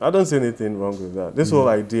relief. I don't see anything wrong with that. This whole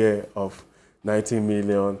idea of 19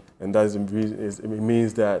 million, and that it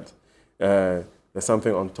means that there's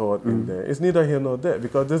something untoward in there. It's neither here nor there,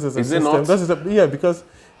 because this is a system. This is because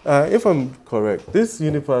if I'm correct, this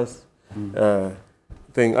Unipass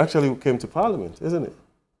thing actually came to Parliament, isn't it?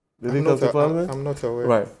 Did it come to Parliament? I'm not aware.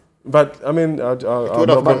 Right. But I mean, I'll double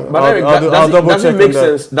check on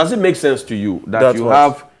that. Does it make sense to you that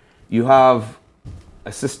you have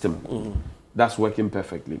a system that's working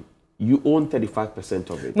perfectly? You own 35%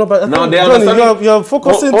 of it. No, but now Johnny, you're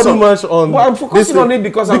focusing too much on. Well, I'm focusing on it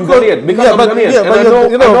because I'm Ghanaian. Because I'm Ghanaian. Yeah, and I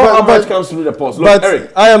know how much comes through the post. Look, but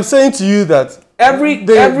Eric, I am saying to you that every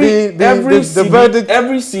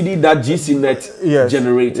CD that GCnet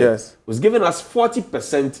generated was giving us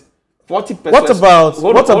 40%. What about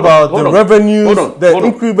the revenues, the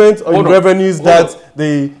increment in revenues that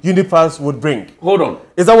the Unipass would bring? Hold on.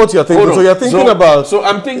 Is that what you're thinking? So you're thinking about. So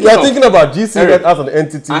I'm thinking. You're thinking about GCnet as an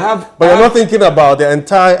entity, but you're not thinking about the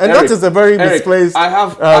entire. And that is a very misplaced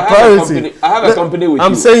priority. I have a company with you.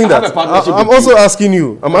 I'm saying that. I'm also asking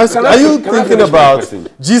you. Are you thinking about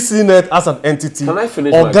GCnet as an entity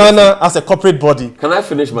or Ghana as a corporate body? Can I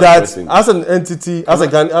finish my question? That as an entity, as a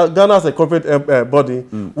Ghana as a corporate body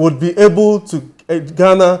would be able to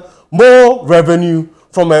garner more revenue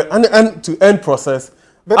from an end-to-end process.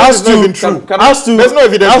 But that's not even true. There's no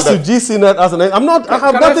evidence as to GCnet as an. I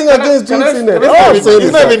have nothing against GCnet. All I'm saying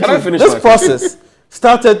is that this process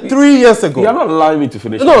started 3 years ago. You're not allowing me to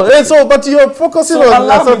finish. No, but you're focusing on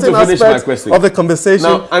a certain aspect of the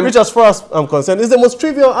conversation, which, as far as I'm concerned, is the most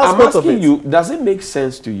trivial aspect of it. I'm asking you, does it make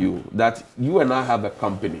sense to you that you and I have a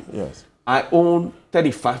company? Yes. I own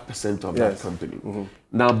 35% of that company.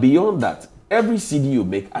 Now, beyond that, every CD you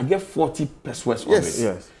make, I get 40 pesos of it.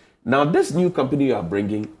 Yes. Now, this new company you are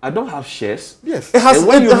bringing, I don't have shares. Yes. And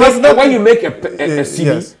when you make a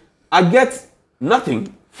CD, I get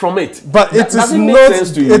nothing from it. But it is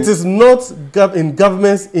not in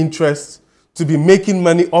government's interest to be making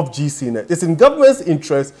money off GCnet. It's in government's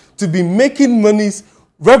interest to be making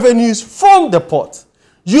revenues from the port,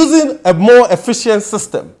 using a more efficient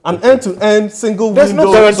system, an end-to-end single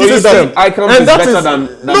window system. I can be better than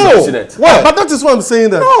GCnet. Well, but that is what I'm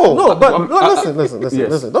saying. That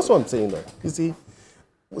listen. That's what I'm saying. That you see,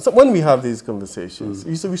 so when we have these conversations,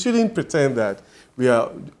 we shouldn't pretend that we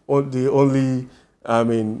are the only.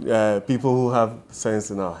 People who have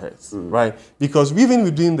sense in our heads, right? Because even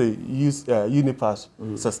within the Unipass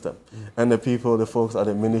system, and the folks at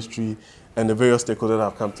the ministry, and the various stakeholders that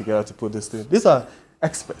have come together to put this thing, these are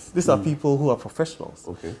experts. These are people who are professionals.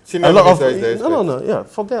 Okay.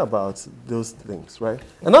 Forget about those things, right?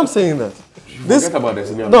 And I'm saying that what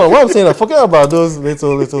I'm saying is forget about those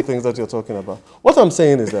little things that you're talking about. What I'm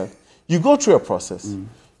saying is that you go through a process,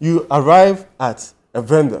 you arrive at a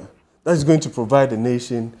vendor that is going to provide the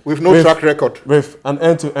nation with no track record, with an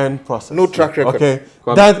end-to-end process. No track record. Okay,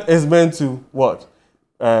 that is meant to what?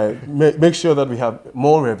 Make sure that we have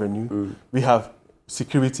more revenue, we have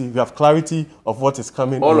security, we have clarity of what is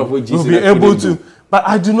coming. All of which we'll be able to. But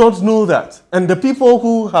I do not know that. And the people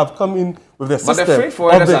who have come in with the system, but the freight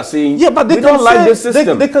forwarders are saying, but they don't like this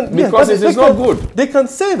system because it is not good. They can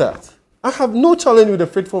say that. I have no challenge with the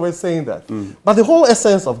faithful saying that. But the whole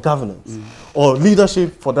essence of governance, or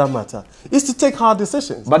leadership for that matter, is to take hard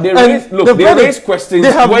decisions. But they raise questions.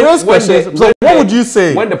 They have raised questions. So what would you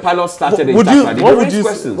say? When the pilot started, what would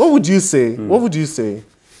you say? What would you say?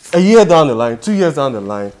 A year down the line, 2 years down the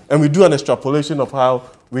line, and we do an extrapolation of how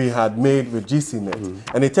we had made with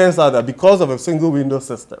GCNet. And it turns out that because of a single window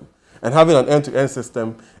system, and having an end-to-end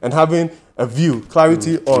system, and having a view,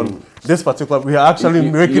 clarity on this particular, we are actually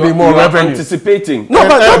making it more revenue. Anticipating. No,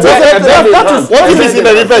 but that is what is in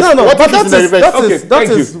the reverse? No, what but is in the reverse?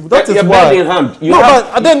 That is why. In hand.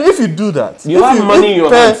 But then if you do that, you have money in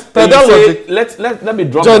your hands. Per that logic, let me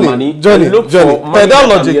drop the money. Johnny, per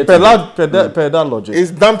that logic, it's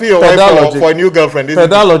dumping your wife for a new girlfriend. Per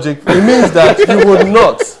that logic, it means that you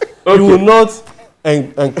would not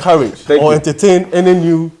encourage or entertain any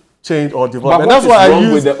new change or development. But that's why I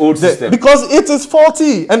use with the old system, because it is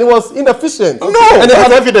faulty and it was inefficient. Okay. No, and it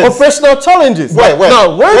had evidence. Operational challenges. Where?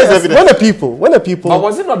 Now, when the people, but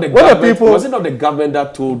was it not the government? Was it not the government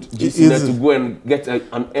that told GCNet to go and get an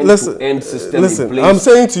end-to-end system in place? I'm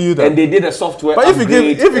saying to you that, and they did a software. But if you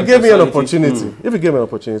give me an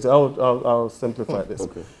opportunity, I'll simplify this.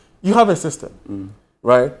 Okay. You have a system,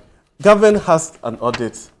 right? Government has an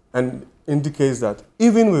audit and indicates that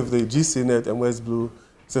even with the GCNet and West Blue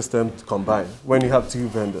system combined, when you have two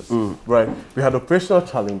vendors, right? We had operational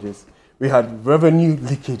challenges, we had revenue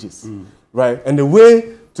leakages, right? And the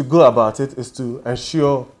way to go about it is to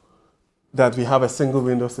ensure that we have a single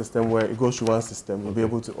window system where it goes through one system. We'll be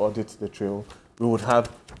able to audit the trail. We would have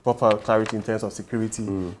proper clarity in terms of security,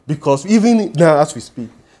 because even now as we speak,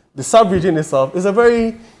 the sub-region itself is a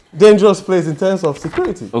very dangerous place in terms of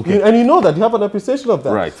security. Okay. And you know that, you have an appreciation of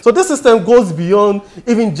that. Right. So this system goes beyond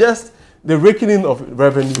even just the reckoning of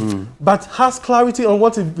revenue, but has clarity on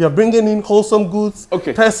what we are bringing in, wholesome goods,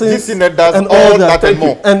 persons, and all that and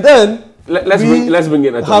more. And then let's bring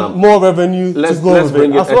it. Have more revenue to go let's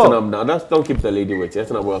bring it as well. Now. Don't keep the lady waiting.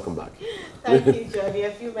 Etanam, welcome back. Thank you, Johnny. A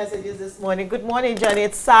few messages this morning. Good morning, Johnny.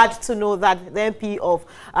 It's sad to know that the MP of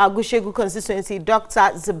Gushegu constituency, Dr.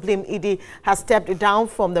 Zeblim Idi, has stepped down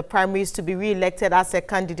from the primaries to be re-elected as a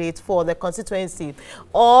candidate for the constituency.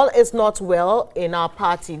 All is not well in our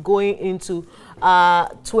party going into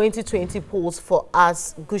 2020 polls for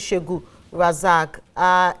us, Gushegu Razak.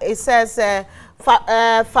 It says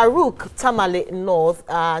Farouk Tamale North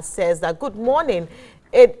says that, good morning.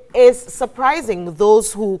 It is surprising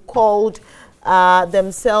those who called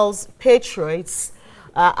themselves patriots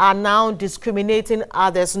are now discriminating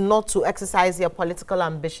others not to exercise their political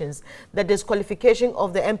ambitions. The disqualification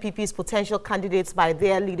of the MPP's potential candidates by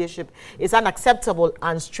their leadership is unacceptable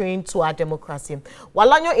and strained to our democracy.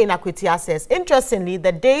 Walanyo Inakwitia says, interestingly,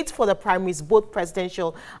 the date for the primaries, both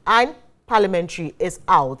presidential and parliamentary, is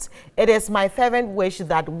out. It is my fervent wish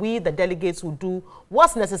that we, the delegates, will do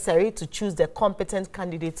what's necessary to choose the competent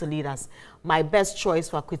candidate to lead us. My best choice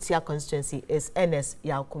for Akwitia constituency is Ernest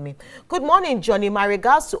Yaukumi. Good morning, Johnny. My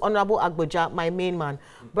regards to Honorable Agboja, my main man.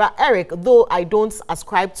 Bra Eric, though I don't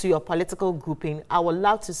ascribe to your political grouping, I would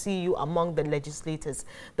love to see you among the legislators.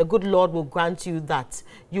 The good Lord will grant you that.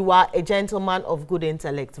 You are a gentleman of good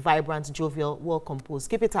intellect, vibrant, jovial, well composed.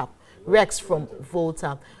 Keep it up. Rex from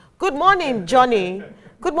Volta. Good morning, Johnny.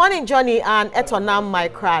 Good morning, Johnny and Etonam, my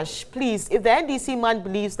crush. Please, if the NDC man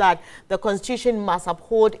believes that the Constitution must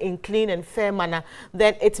uphold in clean and fair manner,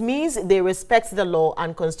 then it means they respect the law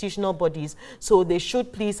and constitutional bodies, so they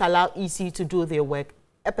should please allow EC to do their work.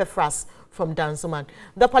 Epiphras from Dansoman.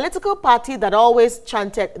 The political party that always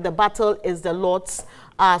chanted the battle is the Lord's,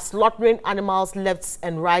 slaughtering animals left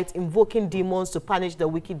and right, invoking demons to punish the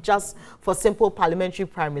wicked just for simple parliamentary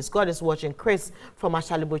primaries. God is watching. Chris from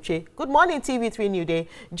Ashaliboche. Good morning, TV3 New Day.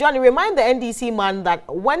 Johnny, remind the NDC man that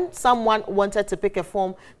when someone wanted to pick a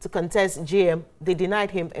form to contest JM, they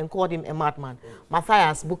denied him and called him a madman.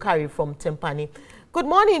 Matthias Bukari from Tempani. Good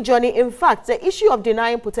morning, Johnny. In fact, the issue of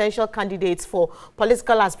denying potential candidates for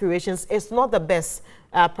political aspirations is not the best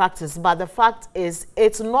practice, but the fact is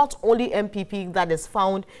it's not only MPP that is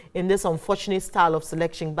found in this unfortunate style of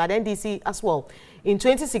selection, but NDC as well. In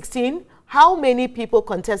 2016, how many people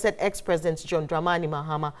contested ex-President John Dramani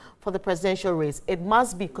Mahama for the presidential race? It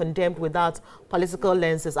must be condemned without political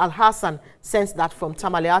lenses. Al-Hassan sends that from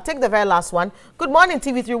Tamale. I'll take the very last one. Good morning,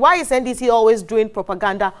 TV3. Why is NDC always doing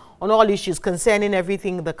propaganda on all issues concerning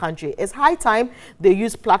everything in the country? It's high time they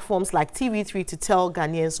use platforms like TV3 to tell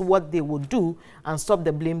Ghanaians what they will do and stop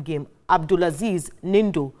the blame game. Abdulaziz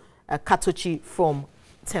Nindo Katochi from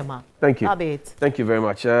Tema. Thank you. Thank you very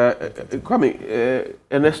much. Kwame,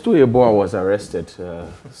 Ernesto Yeboah was arrested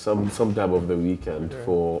sometime of the weekend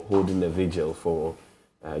for holding a vigil for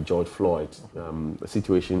George Floyd, a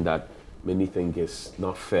situation that many think is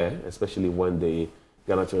not fair, especially when the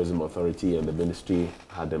Ghana Tourism Authority and the ministry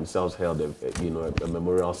had themselves held a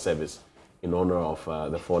memorial service in honor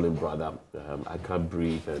of the fallen brother. I Can't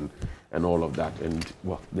Breathe and all of that. And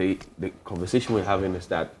well, the conversation we're having is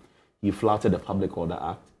that he flouted the Public Order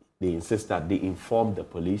Act. They insist that they informed the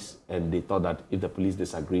police, and they thought that if the police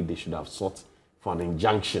disagreed, they should have sought for an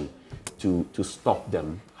injunction to stop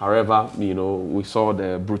them. However, we saw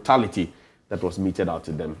the brutality that was meted out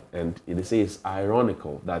to them. And they say it's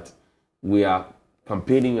ironical that we are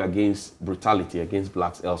campaigning against brutality against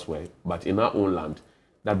blacks elsewhere, but in our own land,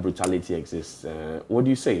 that brutality exists. What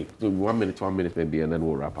do you say? 1 minute maybe, and then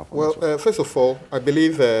we'll wrap up. Well, first of all, I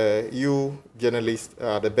believe you journalists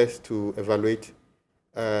are the best to evaluate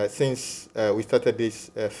since we started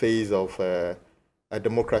this phase of a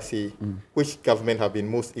democracy, which government have been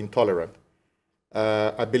most intolerant.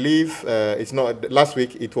 I believe it's not, last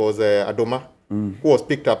week it was Adoma who was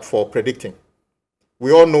picked up for predicting.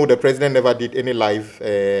 We all know the president never did any live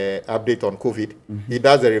update on COVID. He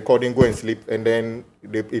does the recording, go and sleep, and then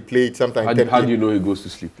he played sometimes. How do you know he goes to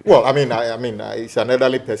sleep? Well, I mean, it's an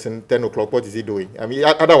elderly person. 10 o'clock. What is he doing? I mean,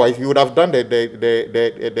 otherwise he would have done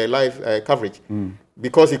the live coverage.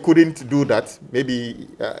 Because he couldn't do that, maybe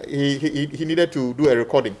he needed to do a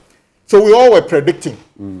recording. So we all were predicting.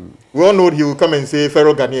 We all know he will come and say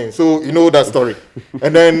Pharaoh Ghanaian. So you know that story.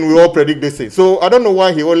 And then we all predict this thing. So I don't know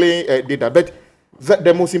why he only did that. But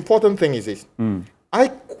the most important thing is this.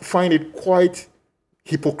 I find it quite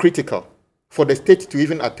hypocritical for the state to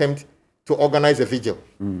even attempt to organize a vigil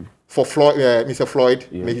for Mr. Floyd.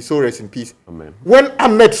 Yeah. May his soul rest in peace. Amen. When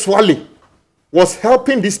Ahmed Swale was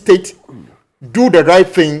helping this state do the right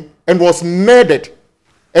thing and was murdered,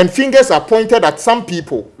 and fingers are pointed at some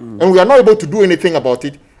people, and we are not able to do anything about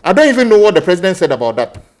it. I don't even know what the president said about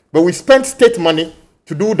that. But we spent state money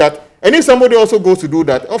to do that. And if somebody also goes to do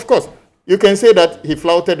that, of course, you can say that he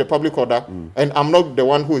flouted the public order, and I'm not the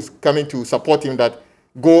one who is coming to support him that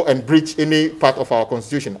go and breach any part of our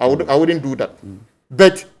constitution. I wouldn't do that.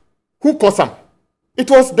 But who caused him? It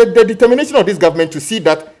was the determination of this government to see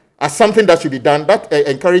that as something that should be done, that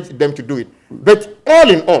encouraged them to do it. But all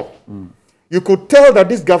in all, you could tell that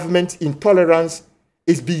this government's intolerance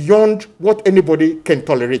is beyond what anybody can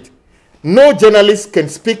tolerate. No journalist can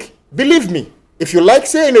speak. Believe me, if you like,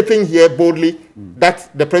 say anything here boldly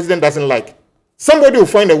that the president doesn't like, somebody will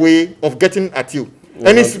find a way of getting at you. Yeah,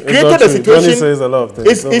 and it's created a situation. Says a lot of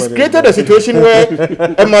things. It's created a situation where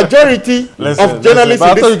a majority of journalists,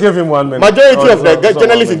 I thought you gave him 1 minute. Majority of the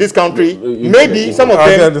journalists in this country, maybe some of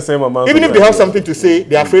them, even if they have something to say,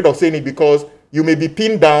 they're afraid of saying it because you may be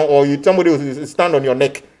pinned down or somebody will stand on your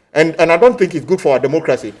neck. And I don't think it's good for our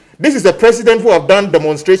democracy. This is a president who have done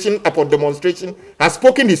demonstration upon demonstration, has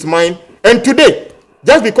spoken his mind, and today,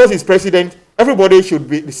 just because he's president, everybody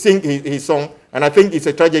should sing his song, and I think it's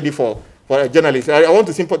a tragedy for a journalist. I want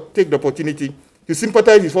to take the opportunity to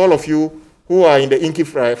sympathize with all of you who are in the Inky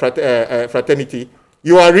fraternity.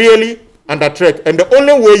 You are really under threat, and the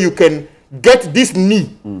only way you can get this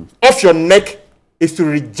knee off your neck is to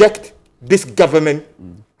reject this government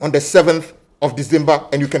on the 7th of December,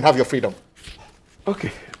 and you can have your freedom.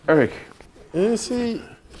 Okay, Eric. You see,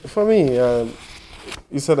 for me,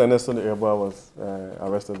 you said Ernesto Iriabua was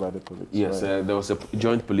arrested by the police. Yes, right? There was a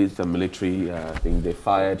joint police and military. I think they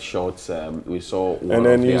fired shots. We saw one. And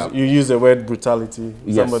then you use the word brutality.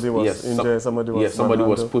 Yes, somebody was injured. Somebody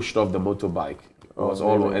was pushed off the motorbike.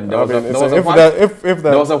 And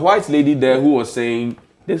there was a white lady there who was saying,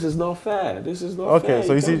 "This is not fair. This is not fair." Okay,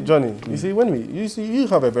 so you see, Johnny, you see, you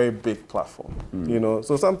have a very big platform.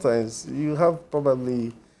 So sometimes you have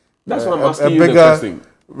probably that's what I'm asking a you bigger the question.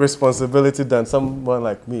 Responsibility than someone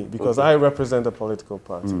like me, because I represent a political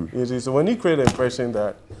party. You see, so when you create the impression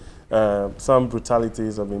that some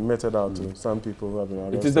brutalities have been meted out to some people who have been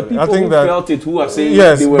arrested, it is the people who felt it who are saying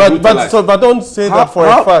they were brutalized. But don't say that for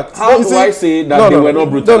a fact. How do I say that they were not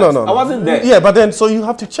brutalized? No. I wasn't there. Yeah, but then so you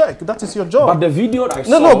have to check. That is your job. But the video that I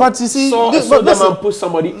saw, but you see, saw the man push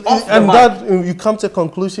somebody off the and bike. that you come to a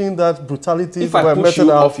conclusion that brutalities if I push you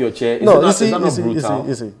off your chair, is that not brutal?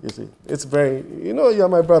 You see, it's very. You're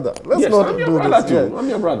my brother. Let's not do this. Yeah. I'm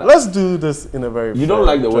your brother. Let's do this in a very. You don't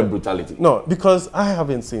like the word brutality? No, because I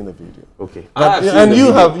haven't seen the video. Okay. And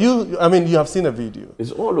you have seen a video.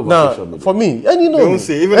 It's all over social media. For me, and you know me.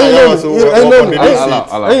 Even and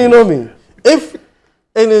you know me. If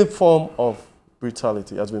any form of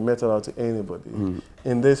brutality has been meted out to anybody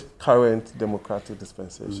in this current democratic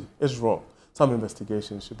dispensation, it's wrong. Some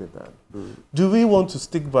investigation should be done. Do we want to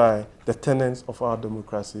stick by the tenets of our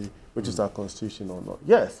democracy, which is our constitution, or not?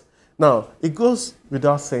 Yes. Now, it goes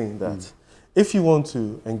without saying that if you want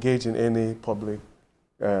to engage in any public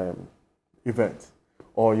event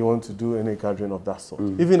or you want to do any gathering of that sort,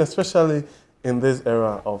 even especially in this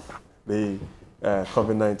era of the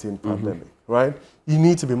COVID-19 pandemic, right? You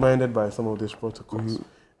need to be minded by some of these protocols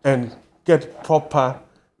and get proper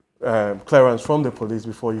clearance from the police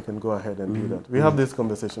before you can go ahead and do that. We have this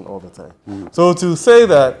conversation all the time. So to say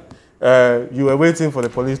that you were waiting for the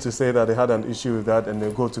police to say that they had an issue with that and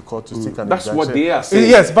they go to court to seek an That's injunction. what they are saying.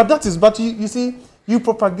 Yes, but you see, you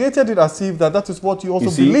propagated it as if that is what you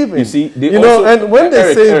also believe in. You see, you know, and when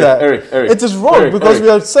they say that, it is wrong because we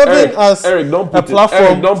are serving as a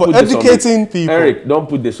platform for educating people. Eric, don't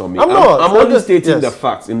put this on me. I'm not. I'm only stating the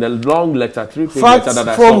facts in the long letter, 3-page letter that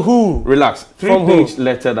I saw. From who? Relax. 3-page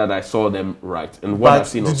letter that I saw them write and what I've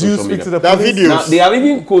seen on social media. Did you speak to the police? Now, they have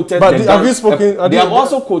even quoted. But have you spoken? They have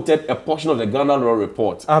also quoted a portion of the Ghana Law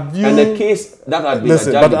Report and the case that had been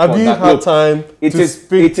listen, but have you had time to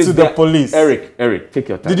speak to the police? Eric, take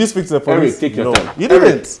your time. Did you speak to the police? Eric, take your time. You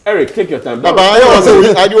didn't. Eric, take your time.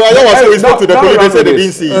 We spoke to the police. They said they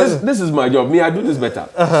didn't see. This is my job. Me, I do this better.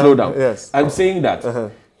 Slow down. Yes. I'm saying that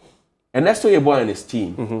Ernesto Yeboah and his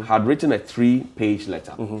team had written a 3-page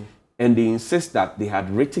letter. And they insist that they had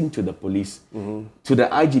written to the police, to the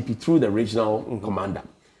IGP through the regional commander.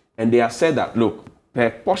 And they have said that, look, per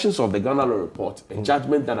portions of the Ghana Law Report, a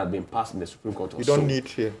judgment that had been passed in the Supreme Court. You don't need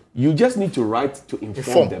here. You just need to write to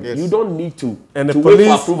inform them. Yes. You don't need to. And the to police,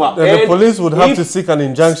 wait for approval. the police would have to seek an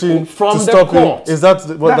injunction from to the stop court. him. Is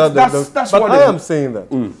that what that's But what I am saying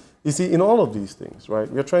that. You see, in all of these things, right?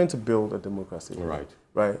 We are trying to build a democracy.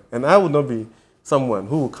 Right. And I would not be someone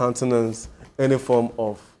who will countenance any form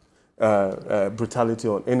of brutality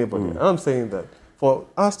on anybody. I'm saying that for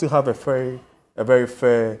us to have a very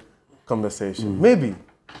fair conversation, maybe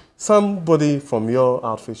somebody from your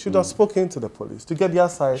outfit should have spoken to the police to get their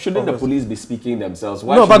side. Shouldn't the police be speaking themselves?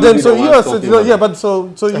 Why no, but then so you are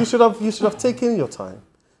you should have taken your time,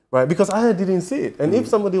 right? Because I didn't see it, and if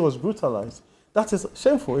somebody was brutalized, that is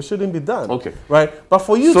shameful. It shouldn't be done. Okay. Right. But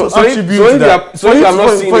for you to attribute that, so you have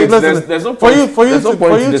not seen it. There's no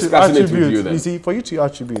point discussing it with you then. You see, for you to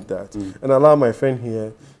attribute that and allow my friend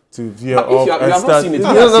here to veer off you and have start. not seen it.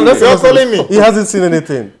 You're calling me. He hasn't seen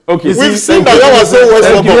anything. Okay. We've seen that was so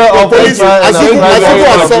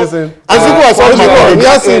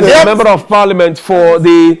a member of parliament for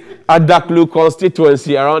the Adaklu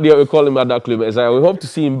constituency. Around here we call him Adaklu. We hope to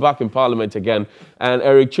see him back in parliament again. And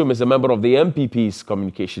Eric Chum is a member of the MPP's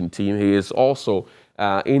communication team. He is also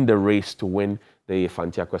in the race to win the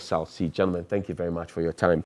Fantiakwa South Sea. Gentlemen, thank you very much for your time.